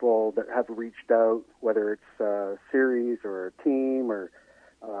 The people that have reached out, whether it's a series or a team or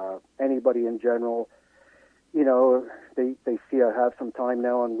anybody in general, they see I have some time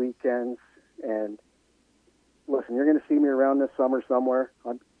now on weekends, and listen, you're going to see me around this summer somewhere.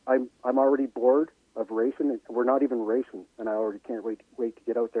 I'm already bored of racing. We're not even racing, and I already can't wait to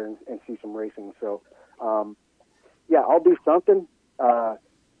get out there and see some racing. So, I'll do something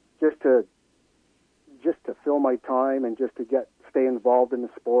just to fill my time and just to stay involved in the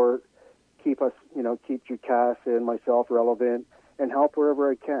sport, keep UCAS and myself relevant, and help wherever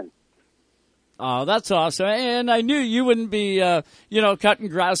I can. Oh, that's awesome. And I knew you wouldn't be, cutting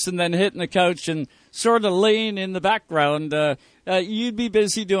grass and then hitting the couch and sort of laying in the background. You'd be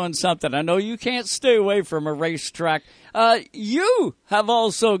busy doing something. I know you can't stay away from a racetrack. You have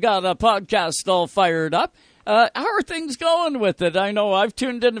also got a podcast all fired up. How are things going with it? I know I've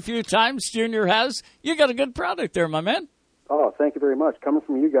tuned in a few times. Junior has. You got a good product there, my man. Oh, thank you very much. Coming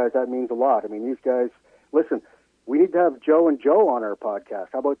from you guys, that means a lot. I mean, these guys, listen, we need to have Joe and Joe on our podcast.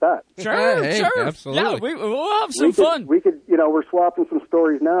 How about that? Sure. Absolutely. Yeah, we'll have some fun. We could, we're swapping some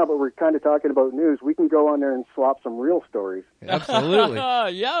stories now, but we're kind of talking about news. We can go on there and swap some real stories. Absolutely.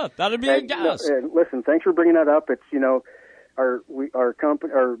 Yeah, that'd be a gas. And listen, thanks for bringing that up. It's, our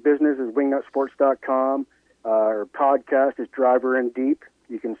company, our business is wingnutsports.com. Our podcast is Driver in Deep.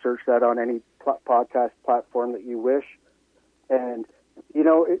 You can search that on any podcast platform that you wish. And,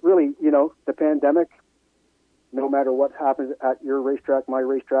 it really, the pandemic, no matter what happens at your racetrack, my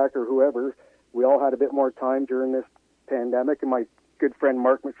racetrack, or whoever, we all had a bit more time during this pandemic. And my good friend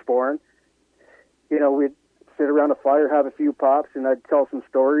Mark McSporn, we'd sit around a fire, have a few pops, and I'd tell some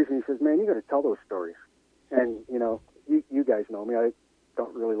stories. And he says, man, you got to tell those stories. And, you guys know me. I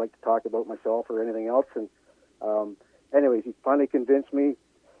don't really like to talk about myself or anything else. And anyways, he finally convinced me.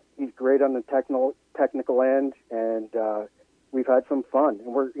 He's great on the technical end, and we've had some fun.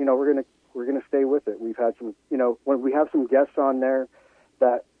 And we're gonna stay with it. We've had some, when we have some guests on there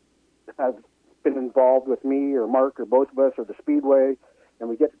that have been involved with me or Mark or both of us or the Speedway, and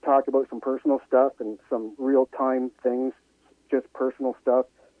we get to talk about some personal stuff and some real-time things, just personal stuff,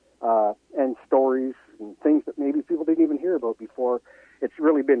 and stories and things that maybe people didn't even hear about before. It's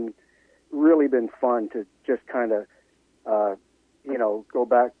really been fun to just kind of, go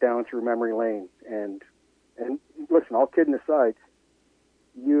back down through memory lane. And listen, all kidding aside,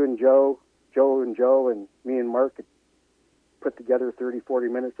 you and Joe and me and Mark could put together 30, 40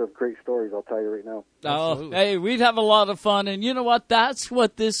 minutes of great stories, I'll tell you right now. Oh, hey, we'd have a lot of fun. And you know what? That's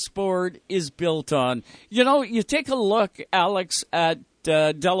what this sport is built on. You take a look, Alex, at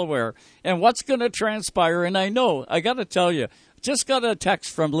Delaware and what's going to transpire. And I know, I got to tell you, just got a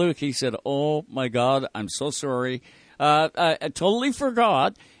text from Luke. He said, oh, my God, I'm so sorry. I totally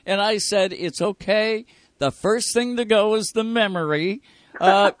forgot. And I said, it's okay. The first thing to go is the memory.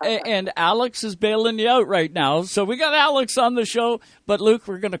 And Alex is bailing you out right now. So we got Alex on the show. But, Luke,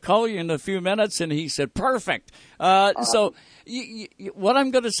 we're going to call you in a few minutes. And he said, perfect. So what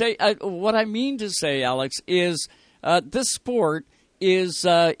I'm going to say, what I mean to say, Alex, is this sport is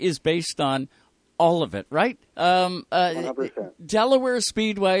based on all of it, right? 100%. Delaware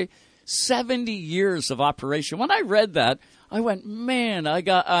Speedway, 70 years of operation. When I read that, I went, man,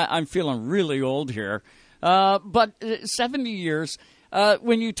 I'm feeling really old here. But 70 years.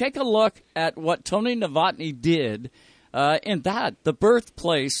 When you take a look at what Tony Novotny did, in the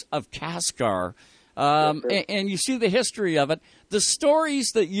birthplace of CASCAR, and you see the history of it, the stories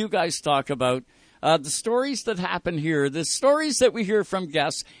that you guys talk about, the stories that happen here, the stories that we hear from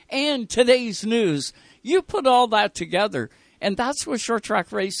guests, and today's news. You put all that together, and that's what short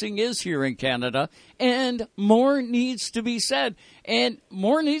track racing is here in Canada. And more needs to be said, and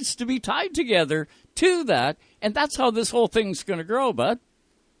more needs to be tied together to that. And that's how this whole thing's going to grow, bud.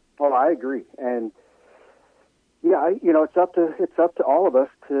 Well, I agree, and it's up to all of us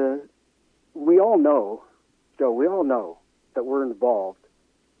to. We all know, Joe. We all know that we're involved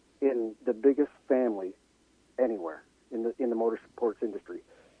in the biggest family anywhere in the motorsports industry,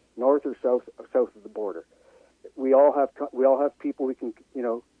 north or south of the border. We all have people we can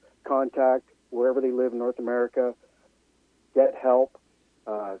contact wherever they live in North America, get help,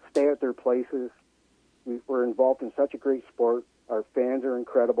 stay at their places. We're involved in such a great sport. Our fans are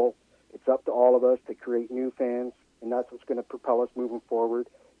incredible. It's up to all of us to create new fans, and that's what's going to propel us moving forward.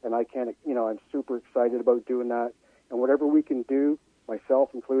 And I'm super excited about doing that. And whatever we can do, myself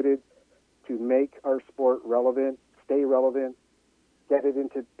included, to make our sport relevant, stay relevant, get it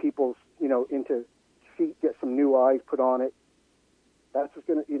into people's, get some new eyes put on it. That's just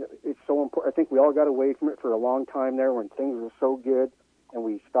going to, it's so important. I think we all got away from it for a long time there when things were so good, and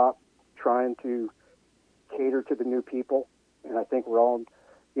we stopped trying to cater to the new people. And I think we're all,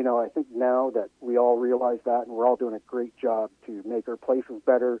 I think now that we all realize that, and we're all doing a great job to make our places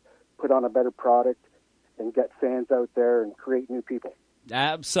better, put on a better product, and get fans out there and create new people.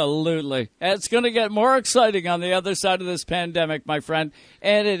 Absolutely. It's going to get more exciting on the other side of this pandemic, my friend,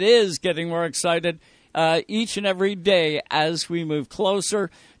 and it is getting more excited each and every day as we move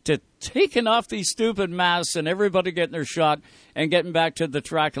closer to taking off these stupid masks and everybody getting their shot and getting back to the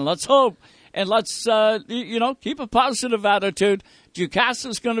track. And let's hope and let's, keep a positive attitude.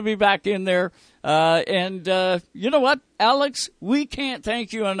 Ducasa's going to be back in there. And you know what, Alex? We can't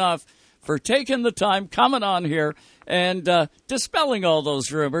thank you enough for taking the time, coming on here, and dispelling all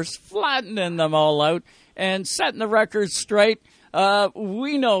those rumors, flattening them all out, and setting the record straight.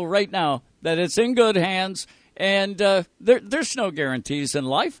 We know right now that it's in good hands, and there's no guarantees in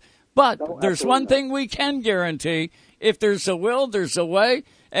life. But there's one thing we can guarantee. If there's a will, there's a way.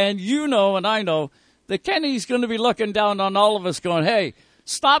 And you know and I know that Kenny's going to be looking down on all of us going, hey,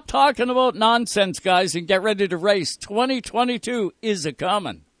 stop talking about nonsense, guys, and get ready to race. 2022 is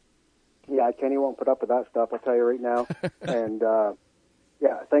a-coming. Yeah, Kenny won't put up with that stuff, I'll tell you right now. And,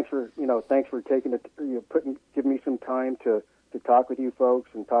 thanks for taking it, giving me some time to talk with you folks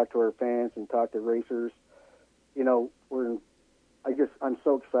and talk to our fans and talk to racers. I'm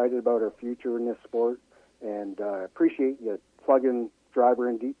so excited about our future in this sport, and appreciate you plugging Driver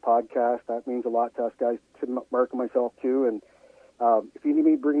in Deep podcast. That means a lot to us guys, to Mark and myself too. And if you need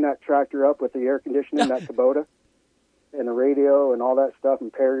me to bring that tractor up with the air conditioning, that Kubota, and the radio and all that stuff,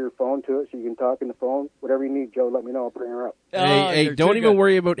 and pair your phone to it so you can talk in the phone. Whatever you need, Joe, let me know. I'll bring her up. Hey, don't even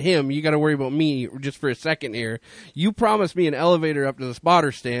worry about him. You got to worry about me just for a second here. You promised me an elevator up to the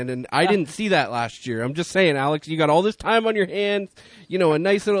spotter stand, and I didn't see that last year. I'm just saying, Alex, you got all this time on your hands, a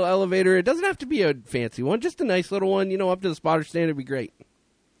nice little elevator. It doesn't have to be a fancy one, just a nice little one, up to the spotter stand would be great.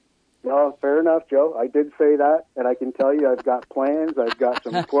 No, fair enough, Joe. I did say that, and I can tell you I've got plans. I've got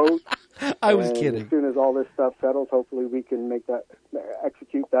some quotes. I was kidding. As soon as all this stuff settles, hopefully we can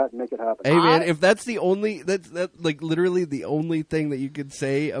execute that and make it happen. Hey, man, if that's the only, that's literally the only thing that you could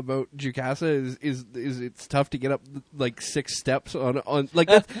say about Ducasa is it's tough to get up 6 steps on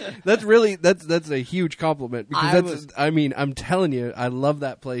that's really that's a huge compliment, because I'm telling you, I love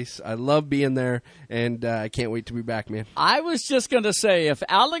that place. I love being there, and I can't wait to be back, man. I was just going to say, if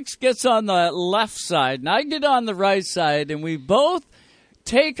Alex gets on the left side and I get on the right side, and we both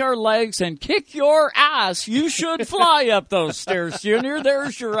take our legs and kick your ass, you should fly up those stairs, Junior.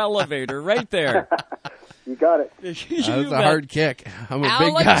 There's your elevator right there. You got it. That was a hard kick. I'm a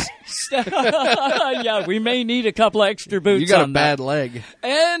big guy. Yeah, we may need a couple extra boots. You got on a bad that. leg.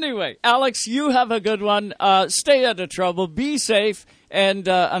 Anyway, Alex, you have a good one. Stay out of trouble. Be safe. And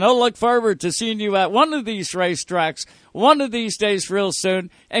I'll look forward to seeing you at one of these racetracks one of these days real soon.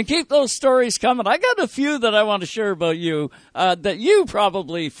 And keep those stories coming. I got a few that I want to share about you that you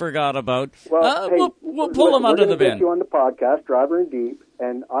probably forgot about. Well, we'll pull them under the bin. We're going to get you on the podcast, Driver in Deep,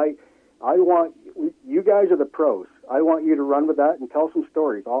 and I want you guys are the pros. I want you to run with that and tell some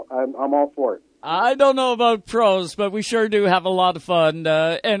stories. I'm all for it. I don't know about pros, but we sure do have a lot of fun,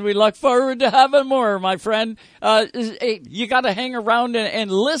 and we look forward to having more, my friend. You got to hang around and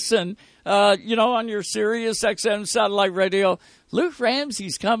listen, on your Sirius XM satellite radio. Luke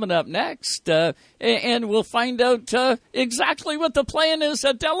Ramsey's coming up next, and we'll find out exactly what the plan is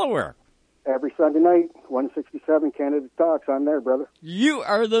at Delaware. Every Sunday night, 167 Canada Talks. I'm there, brother. You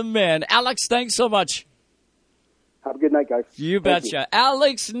are the man. Alex, thanks so much. Have a good night, guys. You Thank betcha.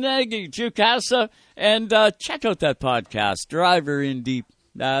 Alex Nagy, Jukasa, and check out that podcast, Driver in Deep.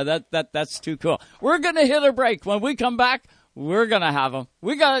 That's too cool. We're going to hit a break. When we come back, we're going to have him.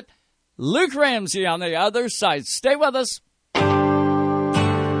 We got Luke Ramsey on the other side. Stay with us.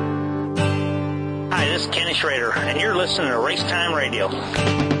 Hi, this is Kenny Schrader, and you're listening to Race Time Radio. Mom's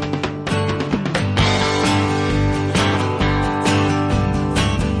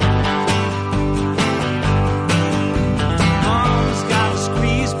got a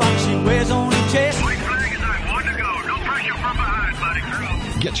squeeze, but she wears only chest.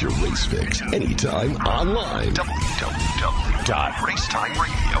 Get your race fix anytime online.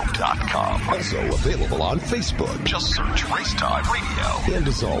 www.racetimeradio.com. Also available on Facebook. Just search Racetime Radio. And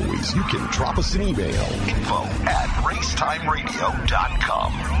as always, you can drop us an email.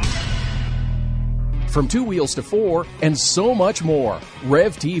 info@racetimeradio.com. From 2 wheels to 4 and so much more,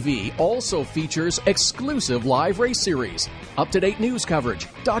 Rev TV also features exclusive live race series, up-to-date news coverage,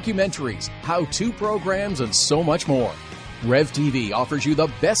 documentaries, how-to programs, and so much more. Rev TV offers you the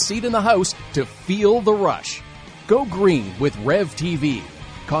best seat in the house to feel the rush. Go green with Rev TV.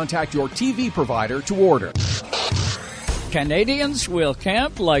 Contact your TV provider to order. Canadians will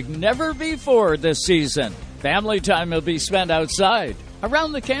camp like never before this season. Family time will be spent outside,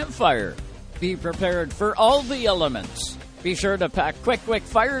 around the campfire. Be prepared for all the elements. Be sure to pack Quick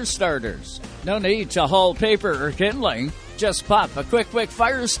fire starters. No need to haul paper or kindling. Just pop a Quick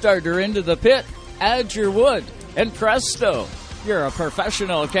fire starter into the pit, add your wood, and presto, you're a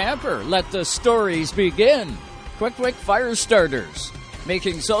professional camper. Let the stories begin. Quick fire starters,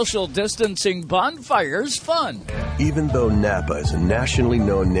 making social distancing bonfires fun. Even though Napa is a nationally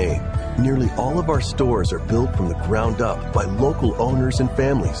known name, nearly all of our stores are built from the ground up by local owners and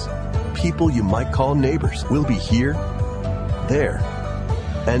families. People you might call neighbors will be here, there,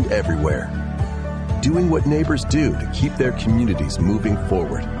 and everywhere. Doing what neighbors do to keep their communities moving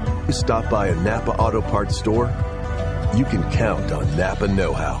forward. You stop by a Napa Auto Parts store, you can count on Napa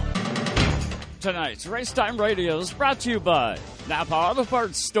know-how. Tonight's Racetime Radio is brought to you by Napa Auto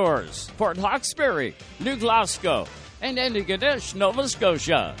Parts Stores, Port Hawkesbury, New Glasgow, and Antigonish, Nova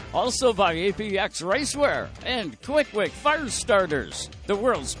Scotia. Also by APX Racewear and Quick Fire Starters, the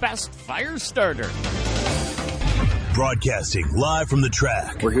world's best fire starter. Broadcasting live from the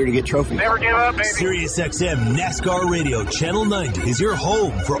track. We're here to get trophies. Never give up, baby. Sirius XM NASCAR Radio Channel 90 is your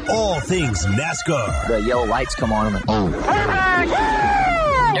home for all things NASCAR. The yellow lights come on and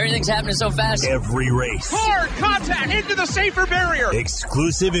everything's happening so fast. Every race. Hard contact into the safer barrier.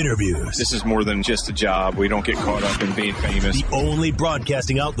 Exclusive interviews. This is more than just a job. We don't get caught up in being famous. The only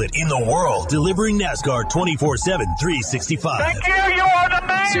broadcasting outlet in the world delivering NASCAR 24/7, 365. Thank you. You are the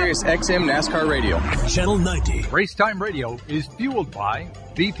man. Sirius XM NASCAR Radio. Channel 90. Racetime Radio is fueled by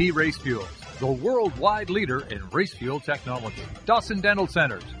BP Race Fuels, the worldwide leader in race fuel technology. Dawson Dental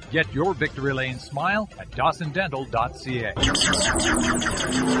Centers. Get your victory lane smile at dawsondental.ca.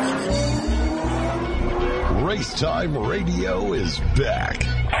 Racetime Radio is back.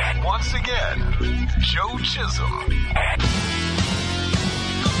 And once again, Joe Chisholm.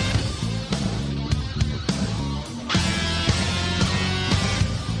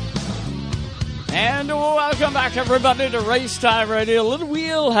 And welcome back, everybody, to Racetime Radio. A little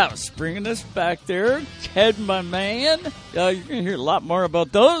wheelhouse bringing us back there. Ted, my man. You're going to hear a lot more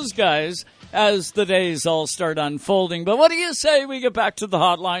about those guys as the days all start unfolding. But what do you say we get back to the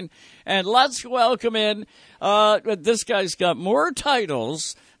hotline? And let's welcome in. This guy's got more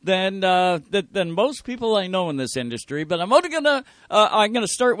titles than most people I know in this industry. But I'm going to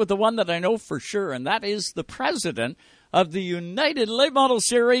start with the one that I know for sure, and that is the president of the United Late Model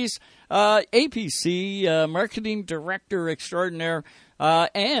Series, APC, marketing director extraordinaire,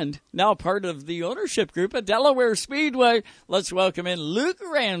 and now part of the ownership group at Delaware Speedway. Let's welcome in Luke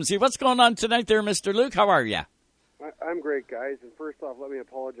Ramsey. What's going on tonight there, Mr. Luke? How are you? I'm great, guys. And first off, let me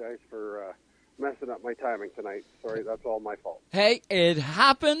apologize for messing up my timing tonight. Sorry, that's all my fault. Hey, it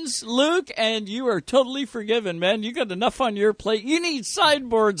happens, Luke, and you are totally forgiven, man. You got enough on your plate. You need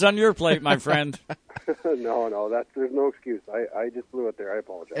sideboards on your plate, my friend. No, there's no excuse. I just blew it there. I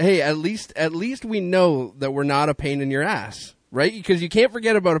apologize. Hey, at least we know that we're not a pain in your ass, right? Because you can't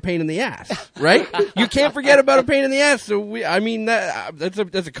forget about a pain in the ass, right? You can't forget about a pain in the ass. So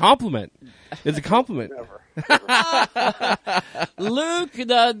that's a compliment. It's a compliment. Never. Luke,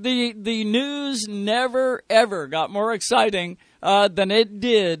 the news never ever got more exciting than it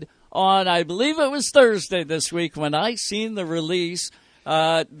did on, I believe it was Thursday this week, when I seen the release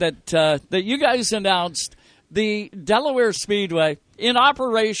that you guys announced the Delaware Speedway in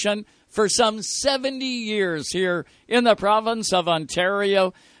operation for some 70 years here in the province of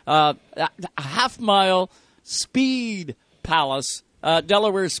Ontario. A half mile Speed Palace,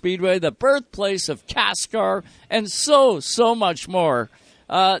 Delaware Speedway, the birthplace of CASCAR, and so much more.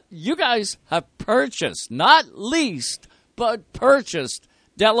 You guys have purchased, not leased, but purchased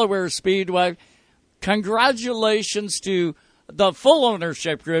Delaware Speedway. Congratulations to the full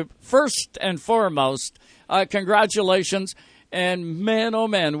ownership group, first and foremost. Congratulations. And man, oh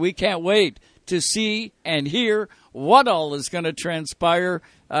man, we can't wait to see and hear what all is going to transpire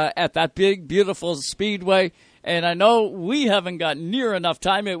at that big, beautiful speedway. And I know we haven't got near enough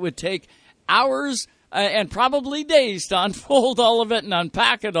time. It would take hours and probably days to unfold all of it and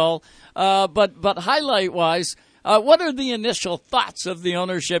unpack it all. But highlight-wise, what are the initial thoughts of the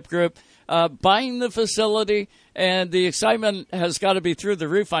ownership group buying the facility? And the excitement has got to be through the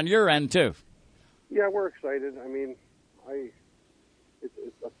roof on your end, too. Yeah, we're excited. I mean,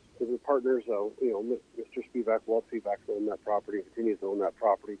 the partners, Mr. Spivak, Walt Spivak, owned that property and continues to own that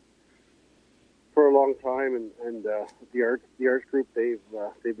property for a long time, and the arts group,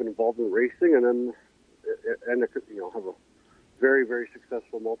 they've been involved in racing, and have a very, very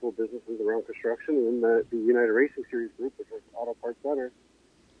successful multiple businesses around construction, and the United Racing Series group, which is Auto Parts Center.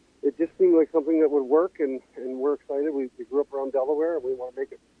 It just seemed like something that would work, and we're excited. We grew up around Delaware, and we want to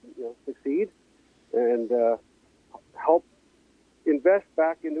make it succeed and help invest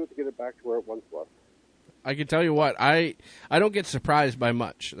back into it to get it back to where it once was. I can tell you what, I don't get surprised by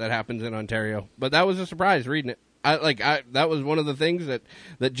much that happens in Ontario, but that was a surprise reading it. That was one of the things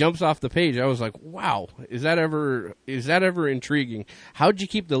that jumps off the page. I was like, wow, is that ever intriguing? How'd you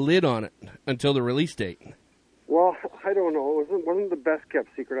keep the lid on it until the release date? Well, I don't know. It wasn't the best kept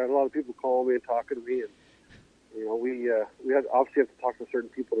secret. I had a lot of people calling me and talking to me, and we had obviously have to talk to certain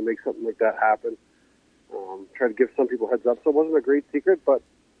people to make something like that happen. Try to give some people heads up. So it wasn't a great secret, but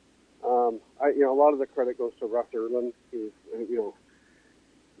a lot of the credit goes to Russ Erlin. He's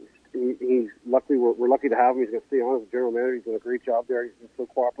lucky. We're lucky to have him. He's going to stay on as a general manager. He's done a great job there. He's been so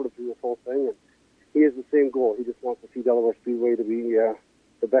cooperative through this whole thing, and he has the same goal. He just wants to see Delaware Speedway to be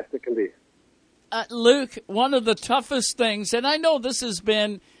the best it can be. Luke, one of the toughest things, and I know this has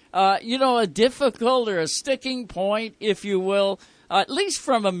been, a difficult or a sticking point, if you will, at least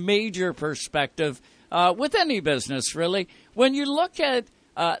from a major perspective, with any business, really. When you look at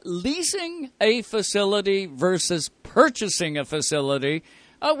leasing a facility versus purchasing a facility,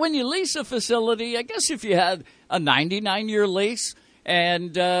 when you lease a facility, I guess if you had a 99-year lease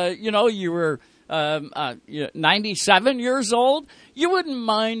and, you were 97 years old, you wouldn't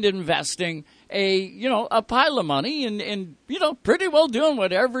mind investing a pile of money and pretty well doing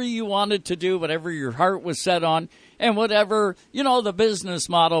whatever you wanted to do, whatever your heart was set on, and whatever, the business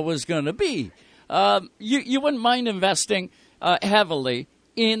model was going to be. You wouldn't mind investing heavily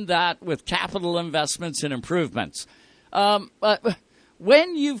in that with capital investments and improvements. But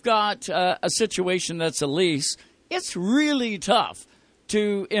when you've got a situation that's a lease, it's really tough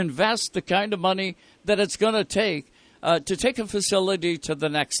to invest the kind of money that it's going to take a facility to the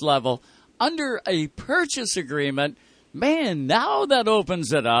next level. Under a purchase agreement, man, now that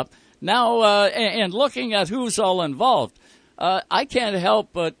opens it up. Now, and looking at who's all involved, I can't help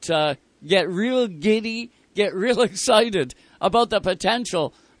but get real giddy, get real excited about the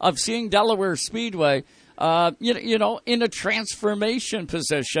potential of seeing Delaware Speedway, in a transformation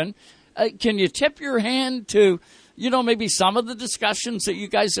position. Can you tip your hand to, maybe some of the discussions that you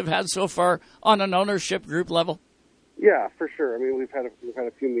guys have had so far on an ownership group level? Yeah, for sure. I mean, we've had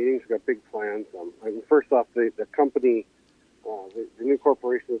a few meetings. We've got big plans. First off, the company, the new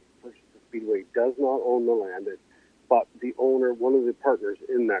corporation that purchased the Speedway, does not own the land, but the owner, one of the partners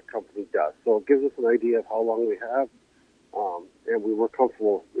in that company, does. So it gives us an idea of how long we have, and we were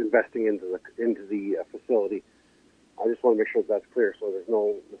comfortable investing into the facility. I just want to make sure that's clear, so there's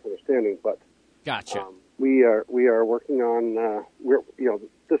no misunderstanding. But gotcha. We are working on.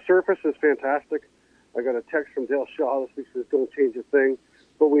 The surface is fantastic. I got a text from Dale Shaw this week that says don't change a thing,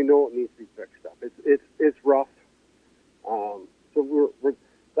 but we know it needs to be fixed up. It's rough. So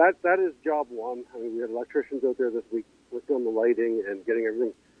that is job one. I mean, we had electricians out there this week working on the lighting and getting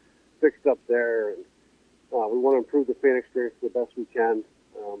everything fixed up there, and we want to improve the fan experience the best we can.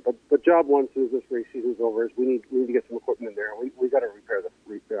 But job one, as soon as this race season's over, is we need to get some equipment in there. We got to repair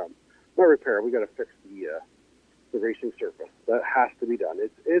not repair. We got to fix the racing surface. That has to be done.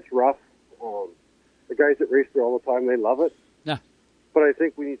 It's rough. The guys that race there all the time, they love it. Yeah. But I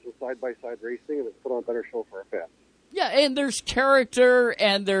think we need some side-by-side racing, and it's put on a better show for our fans. Yeah, and there's character,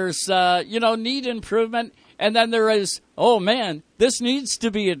 and there's, need improvement, and then there is, oh, man, this needs to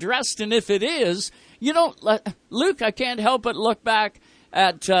be addressed, and if it is, Luke, I can't help but look back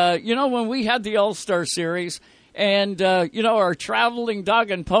at, when we had the All-Star Series, and, our traveling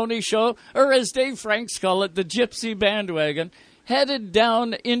dog and pony show, or as Dave Franks call it, the Gypsy Bandwagon, headed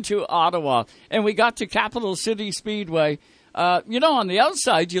down into Ottawa. And we got to Capital City Speedway. On the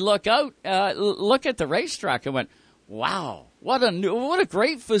outside, you look out, look at the racetrack and went, wow, what a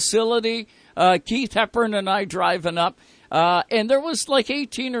great facility. Keith Hepburn and I driving up. And there was like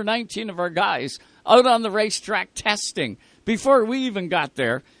 18 or 19 of our guys out on the racetrack testing before we even got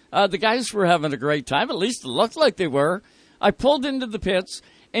there. The guys were having a great time. At least it looked like they were. I pulled into the pits,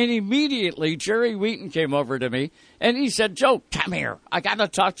 and immediately Jerry Wheaton came over to me, and he said, Joe, come here. I got to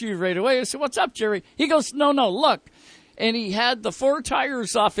talk to you right away. I said, what's up, Jerry? He goes, no, look. And he had the 4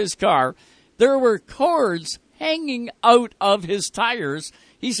 tires off his car. There were cords hanging out of his tires.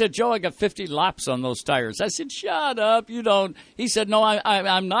 He said, Joe, I got 50 laps on those tires. I said, shut up, you don't. He said, no,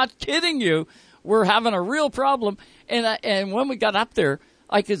 I'm not kidding you. We're having a real problem. And when we got up there,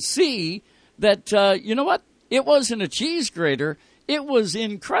 I could see that, you know what? It wasn't a cheese grater. It was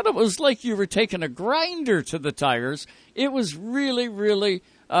incredible. It was like you were taking a grinder to the tires. It was really, really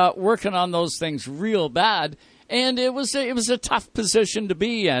working on those things real bad. And it was a tough position to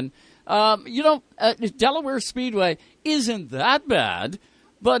be in. Delaware Speedway isn't that bad,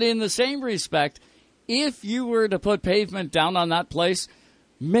 but in the same respect, if you were to put pavement down on that place,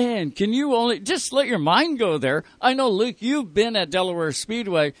 man, can you only just let your mind go there? I know, Luke, you've been at Delaware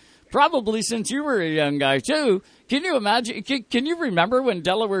Speedway probably since you were a young guy, too. Can you imagine? Can you remember when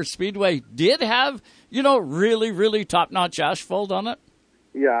Delaware Speedway did have, really, really top-notch asphalt on it?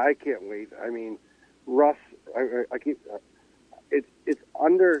 Yeah, I can't wait. I mean, Russ, it's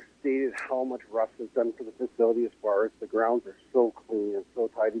understated how much Russ has done for the facility as far as the grounds are so clean and so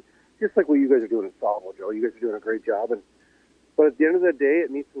tidy. Just like what you guys are doing in Stouffville, Joe. You guys are doing a great job. But at the end of the day,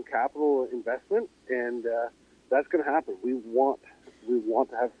 it needs some capital investment, and that's going to happen. We want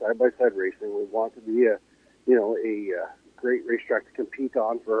to have side-by-side racing. We want to be a great racetrack to compete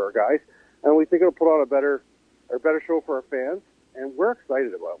on for our guys, and we think it'll put on a better show for our fans. And we're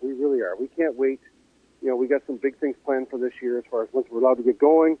excited about it. We really are. We can't wait. We got some big things planned for this year as far as once we're allowed to get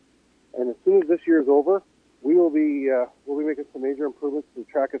going. And as soon as this year is over, we'll be making some major improvements to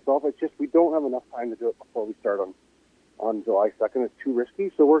the track itself. It's just we don't have enough time to do it before we start on July 2nd. It's too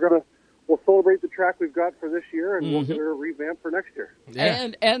risky. So we'll celebrate the track we've got for this year, and we'll get it a revamp for next year. Yeah.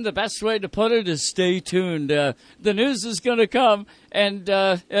 And the best way to put it is stay tuned. The news is going to come, and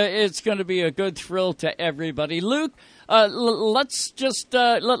it's going to be a good thrill to everybody. Luke, let's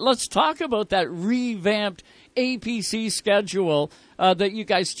talk about that revamped APC schedule that you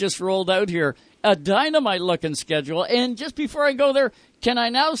guys just rolled out here. A dynamite-looking schedule. And just before I go there, can I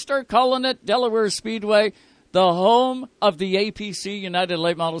now start calling it Delaware Speedway the home of the APC United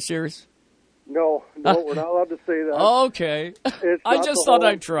Late Model Series? No, we're not allowed to say that. Okay. I just thought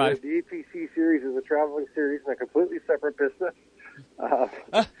I'd try. The APC series is a traveling series and a completely separate business.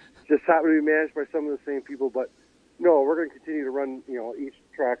 Just happen to be managed by some of the same people. But, no, we're going to continue to run, each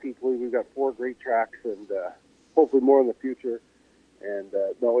track equally. We've got 4 great tracks and hopefully more in the future. And,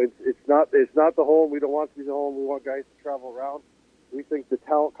 no, it's not the home. We don't want to be the home. We want guys to travel around. We think the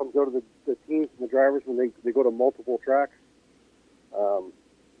talent comes out of the teams and the drivers when they go to multiple tracks.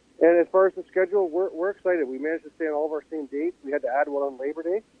 And as far as the schedule, we're excited. We managed to stay on all of our same dates. We had to add one on Labor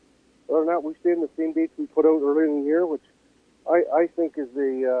Day. Other than that, we stayed in the same dates we put out earlier in the year, which I think is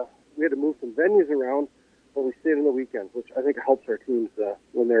we had to move some venues around, but we stayed in the weekends, which I think helps our teams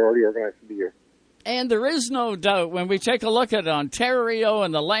when they're already organized for the year. And there is no doubt when we take a look at Ontario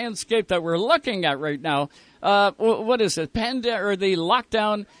and the landscape that we're looking at right now, what is it? The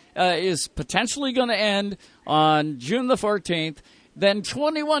lockdown is potentially going to end on June the 14th. Then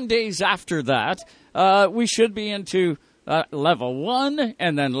 21 days after that, we should be into level 1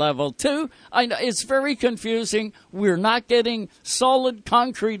 and then level 2. I know it's very confusing. We're not getting solid,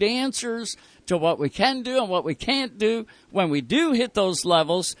 concrete answers to what we can do and what we can't do when we do hit those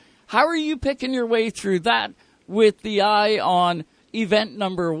levels. How are you picking your way through that with the eye on event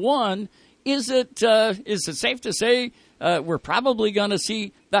number 1? Is it safe to say we're probably going to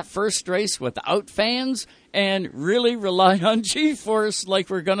see that first race without fans and really rely on G-Force like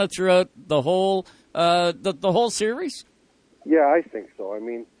we're going to throughout the whole the whole series? Yeah, I think so. I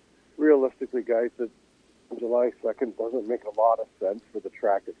mean, realistically, guys, that July 2nd doesn't make a lot of sense for the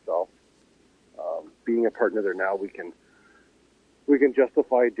track itself. Being a partner there now, we can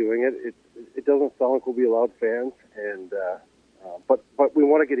justify doing it. It doesn't sound like we'll be allowed fans, and but we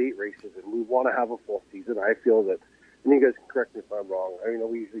want to get 8 races, and we want to have a full season. I feel that, and you guys can correct me if I'm wrong. I know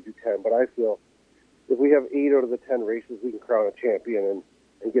we usually do 10, but I feel if we have 8 out of the 10 races, we can crown a champion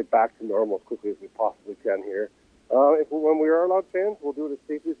and get back to normal as quickly as we possibly can here. When we are allowed fans, we'll do it as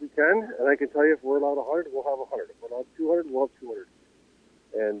safely as we can. And I can tell you, if we're allowed 100, we'll have 100. If we're allowed 200, we'll have 200.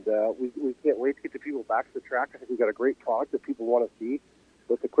 And we can't wait to get the people back to the track. I think we've got a great product that people want to see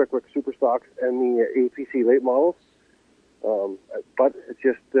with the Quick Wick Super Stocks and the APC late models. But it's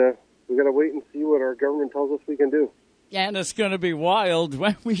just we got to wait and see what our government tells us we can do. And it's going to be wild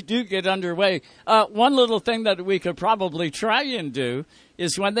when we do get underway. One little thing that we could probably try and do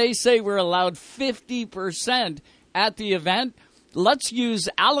is when they say we're allowed 50% at the event, let's use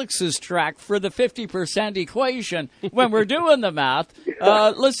Alex's track for the 50% equation when we're doing the math.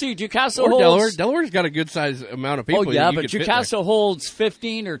 Let's see, Ducasso holds... Delaware's got a good-sized amount of people. Oh, yeah, but Ducasso holds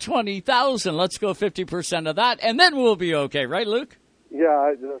 15 or 20,000. Let's go 50% of that, and then we'll be okay. Right, Luke?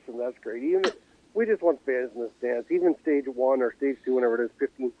 Yeah, listen, that's great. We just want fans in the stands. Even stage 1 or stage 2, whenever it is,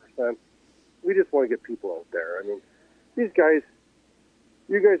 15%. We just want to get people out there. I mean, these guys...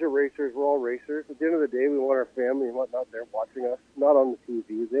 You guys are racers. We're all racers. At the end of the day, we want our family and whatnot there watching us, not on the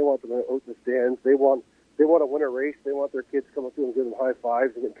TV. They want them out in the stands. They want to win a race. They want their kids to come up to them and give them high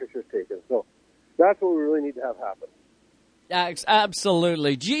fives and get pictures taken. So that's what we really need to have happen.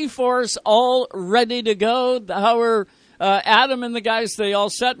 Absolutely. G-Force all ready to go. How are Adam and the guys, they all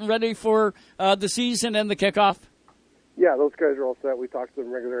set and ready for the season and the kickoff? Yeah, those guys are all set. We talk to them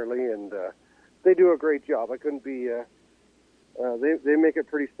regularly, and they do a great job. I couldn't be... They make it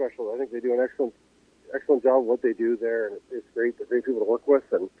pretty special. I think they do an excellent job of what they do there, and it's great. They're great people to work with.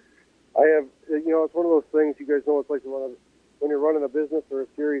 And I have, it's one of those things. You guys know what it's like when you're running a business or a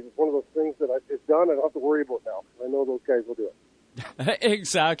series. It's one of those things that it's done. I don't have to worry about now. I know those guys will do it.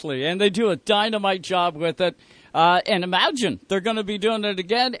 Exactly, and they do a dynamite job with it. And imagine they're going to be doing it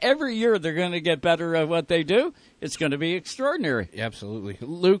again. Every year they're going to get better at what they do. It's going to be extraordinary. Absolutely.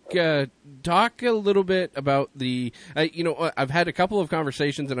 Luke, talk a little bit about the, I've had a couple of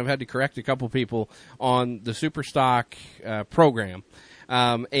conversations and I've had to correct a couple people on the Superstock program.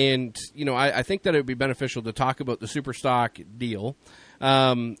 And I think that it would be beneficial to talk about the Superstock deal.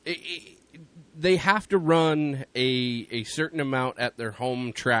 They have to run a certain amount at their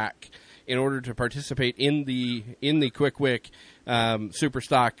home track in order to participate in the Quick Wick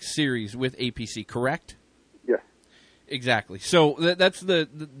Superstock series with APC, correct? Yes. Exactly. So that's the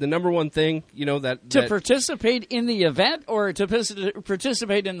number one thing, that participate in the event or to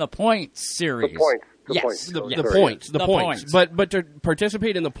participate in the points series. The points. The points. But to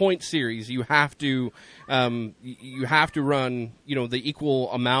participate in the points series, you have to run the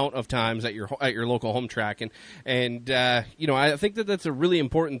equal amount of times at your local home track, and I think that's a really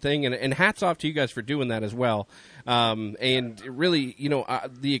important thing, and hats off to you guys for doing that as well. And really,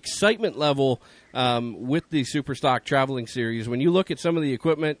 the excitement level with the Superstock Traveling Series, when you look at some of the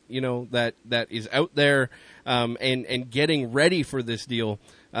equipment, that is out there and getting ready for this deal.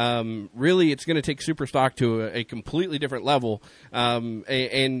 Really, it's going to take Superstock to a completely different level, I'm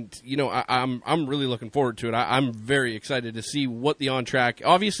really looking forward to it. I'm very excited to see what the on track.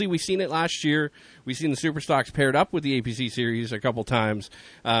 Obviously, we've seen it last year. We've seen the Superstocks paired up with the APC series a couple times,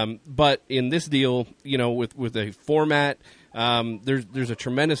 but in this deal, with a format, there's a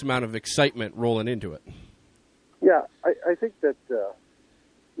tremendous amount of excitement rolling into it. Yeah, I think that the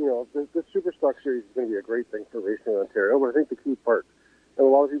Superstock series is going to be a great thing for racing in Ontario. But I think the key part, and a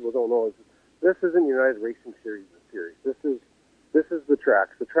lot of people don't know, is this isn't United Racing Series. This is the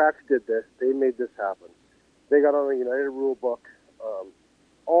tracks. The tracks did this. They made this happen. They got on a United rule book.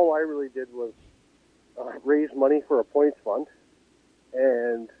 All I really did was raise money for a points fund,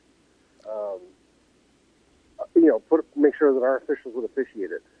 and make sure that our officials would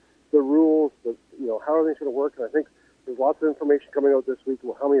officiate it. The rules, how are they going to work? And I think there's lots of information coming out this week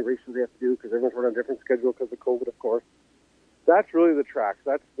about how many races they have to do because everyone's running on a different schedule because of COVID, of course. That's really the tracks.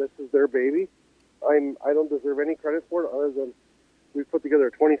 This is their baby. I don't deserve any credit for it other than we've put together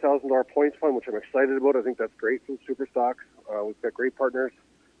a $20,000 points fund, which I'm excited about. I think that's great from Superstocks. We've got great partners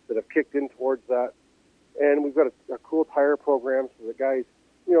that have kicked in towards that, and we've got a cool tire program so the guys,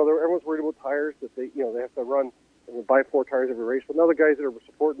 everyone's worried about tires that they have to run and buy 4 tires every race, but now the guys that are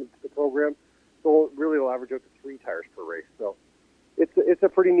supporting the program, they'll average out to 3 tires per race. So it's a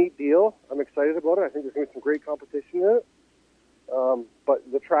pretty neat deal. I'm excited about it. I think there's going to be some great competition in it.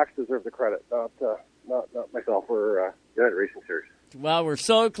 But the tracks deserve the credit, not myself or United Racing Series. Well, we're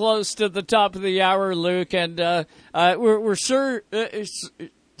so close to the top of the hour, Luke, and we're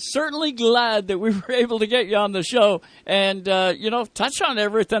certainly glad that we were able to get you on the show and touch on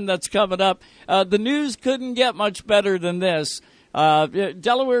everything that's coming up. The news couldn't get much better than this.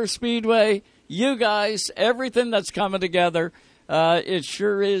 Delaware Speedway, you guys, everything that's coming together. It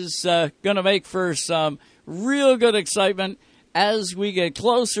sure is going to make for some real good excitement. as we get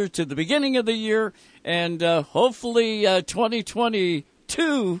closer to the beginning of the year and hopefully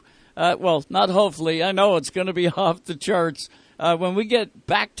 2022, well, not hopefully, I know it's going to be off the charts when we get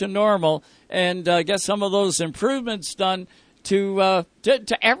back to normal and get some of those improvements done to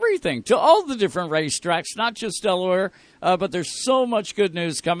everything, to all the different racetracks, not just Delaware, but there's so much good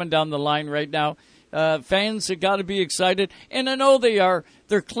news coming down the line right now. Fans have got to be excited, and I know they are.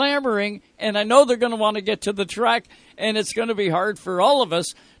 They're clamoring, and I know they're going to want to get to the track, and it's going to be hard for all of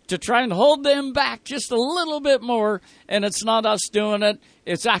us to try and hold them back just a little bit more, and it's not us doing it.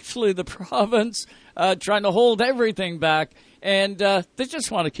 It's actually the province trying to hold everything back, and they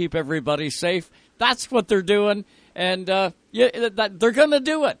just want to keep everybody safe. That's what they're doing, and they're going to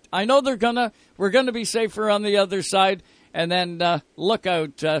do it. I know they're going to. We're going to be safer on the other side, and then look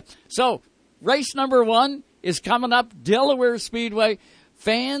out. So race number 1 is coming up, Delaware Speedway.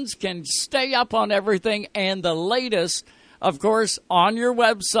 Fans can stay up on everything and the latest, of course, on your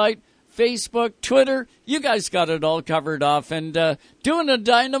website, Facebook, Twitter. You guys got it all covered off and doing a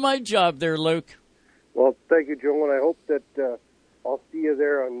dynamite job there, Luke. Well, thank you, Joe, and I hope that I'll see you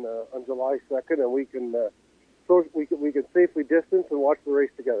there on July 2nd, and we can safely distance and watch the race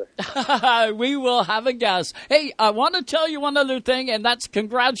together. We will have a gas. Hey, I want to tell you one other thing, and that's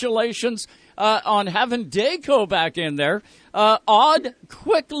congratulations on having Dayco back in there. Odd,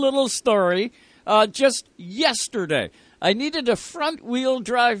 quick little story. Just yesterday, I needed a front-wheel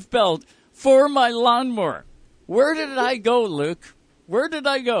drive belt for my lawnmower. Where did I go, Luke? Where did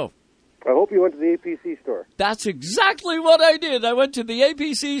I go? I hope you went to the APC store. That's exactly what I did. I went to the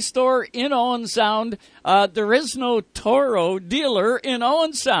APC store in Owen Sound. There is no Toro dealer in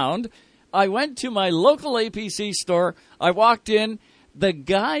Owen Sound. I went to my local APC store. I walked in. The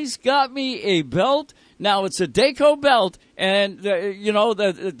guys got me a belt. Now, it's a Dayco belt, and,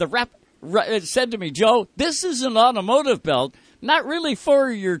 the rep said to me, Joe, this is an automotive belt, not really for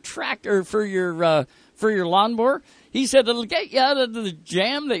your tractor, for your lawnmower. He said, it'll get you out of the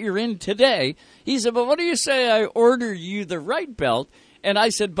jam that you're in today. He said, but what do you say I order you the right belt? And I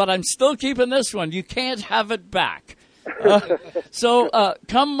said, but I'm still keeping this one. You can't have it back. So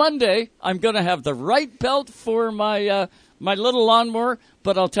come Monday, I'm going to have the right belt for my little lawnmower.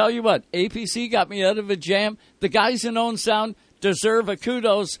 But I'll tell you what, APC got me out of a jam. The guys in Owen Sound deserve a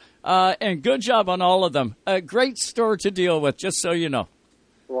kudos, and good job on all of them. A great store to deal with, just so you know.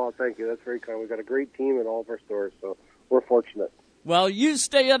 Well, thank you. That's very kind. We've got a great team in all of our stores, so we're fortunate. Well, you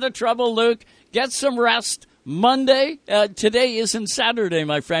stay out of trouble, Luke. Get some rest. Monday, today isn't Saturday,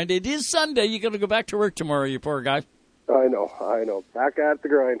 my friend. It is Sunday. You got to go back to work tomorrow, you poor guy. I know. Back at the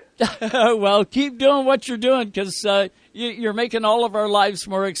grind. Well, keep doing what you're doing because you're making all of our lives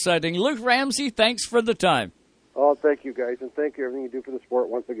more exciting. Luke Ramsey, thanks for the time. Oh, thank you, guys, and thank you for everything you do for the sport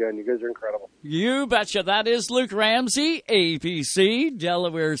once again. You guys are incredible. You betcha. That is Luke Ramsey, APC,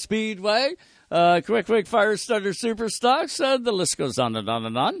 Delaware Speedway. Quick Fire Starter Super Stocks. The list goes on and on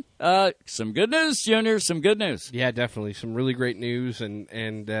and on. Some good news, Junior. Some good news. Yeah, definitely. Some really great news.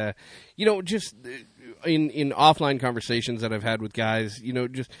 And just in offline conversations that I've had with guys,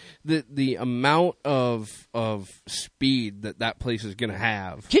 just the amount of speed that place is going to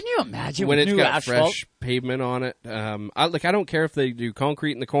have. Can you imagine when it's got asphalt? fresh pavement on it? I don't care if they do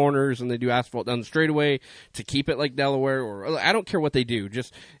concrete in the corners and they do asphalt down the straightaway to keep it like Delaware, or I don't care what they do.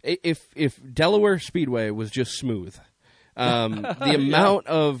 Just if Delaware Speedway was just smooth. The amount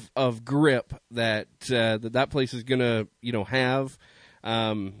of grip that place is gonna have,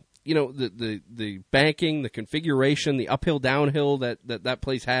 the banking, the configuration, the uphill downhill that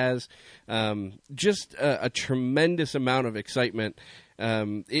place has, just a tremendous amount of excitement.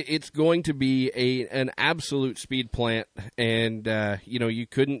 It's going to be an absolute speed plant, and you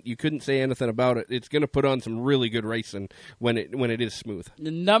couldn't say anything about it. It's going to put on some really good racing when it is smooth.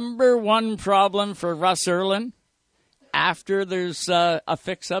 The number one problem for Russ Erlin after there's a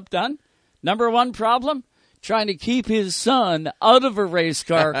fix-up done, number one problem, trying to keep his son out of a race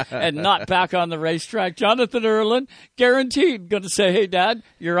car and not back on the racetrack. Jonathan Erlin, guaranteed, going to say, hey, Dad,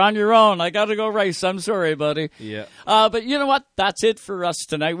 you're on your own. I got to go race. I'm sorry, buddy. Yeah. But you know what? That's it for us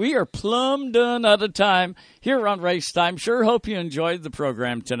tonight. We are plumb done out of time here on Race Time. Sure hope you enjoyed the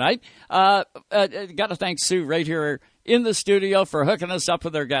program tonight. Got to thank Sue right here in the studio for hooking us up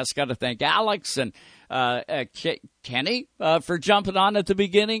with our guests. Got to thank Alex and Kenny for jumping on at the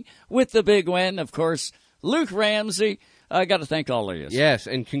beginning with the big win. Of course, Luke Ramsey, I got to thank all of you. Yes,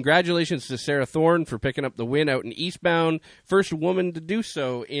 and congratulations to Sarah Thorne for picking up the win out in Eastbound. First woman to do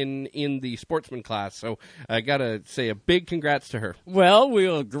so in the sportsman class. So I got to say a big congrats to her. Well,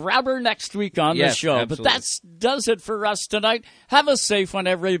 we'll grab her next week on the show. Absolutely. But that does it for us tonight. Have a safe one,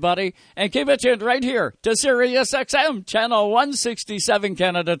 everybody. And keep it tuned right here to Sirius XM, Channel 167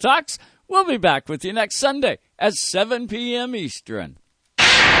 Canada Talks. We'll be back with you next Sunday at 7 p.m. Eastern.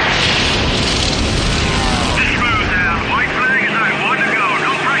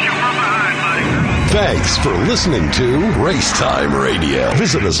 Thanks for listening to Racetime Radio.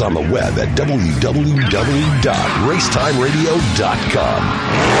 Visit us on the web at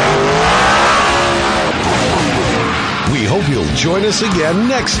www.racetimeradio.com. We hope you'll join us again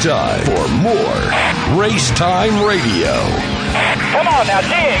next time for more Racetime Radio. Come on now,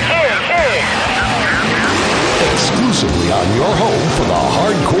 dig. Exclusively on your home for the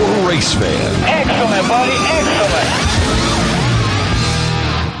hardcore race fan. Excellent, buddy, excellent.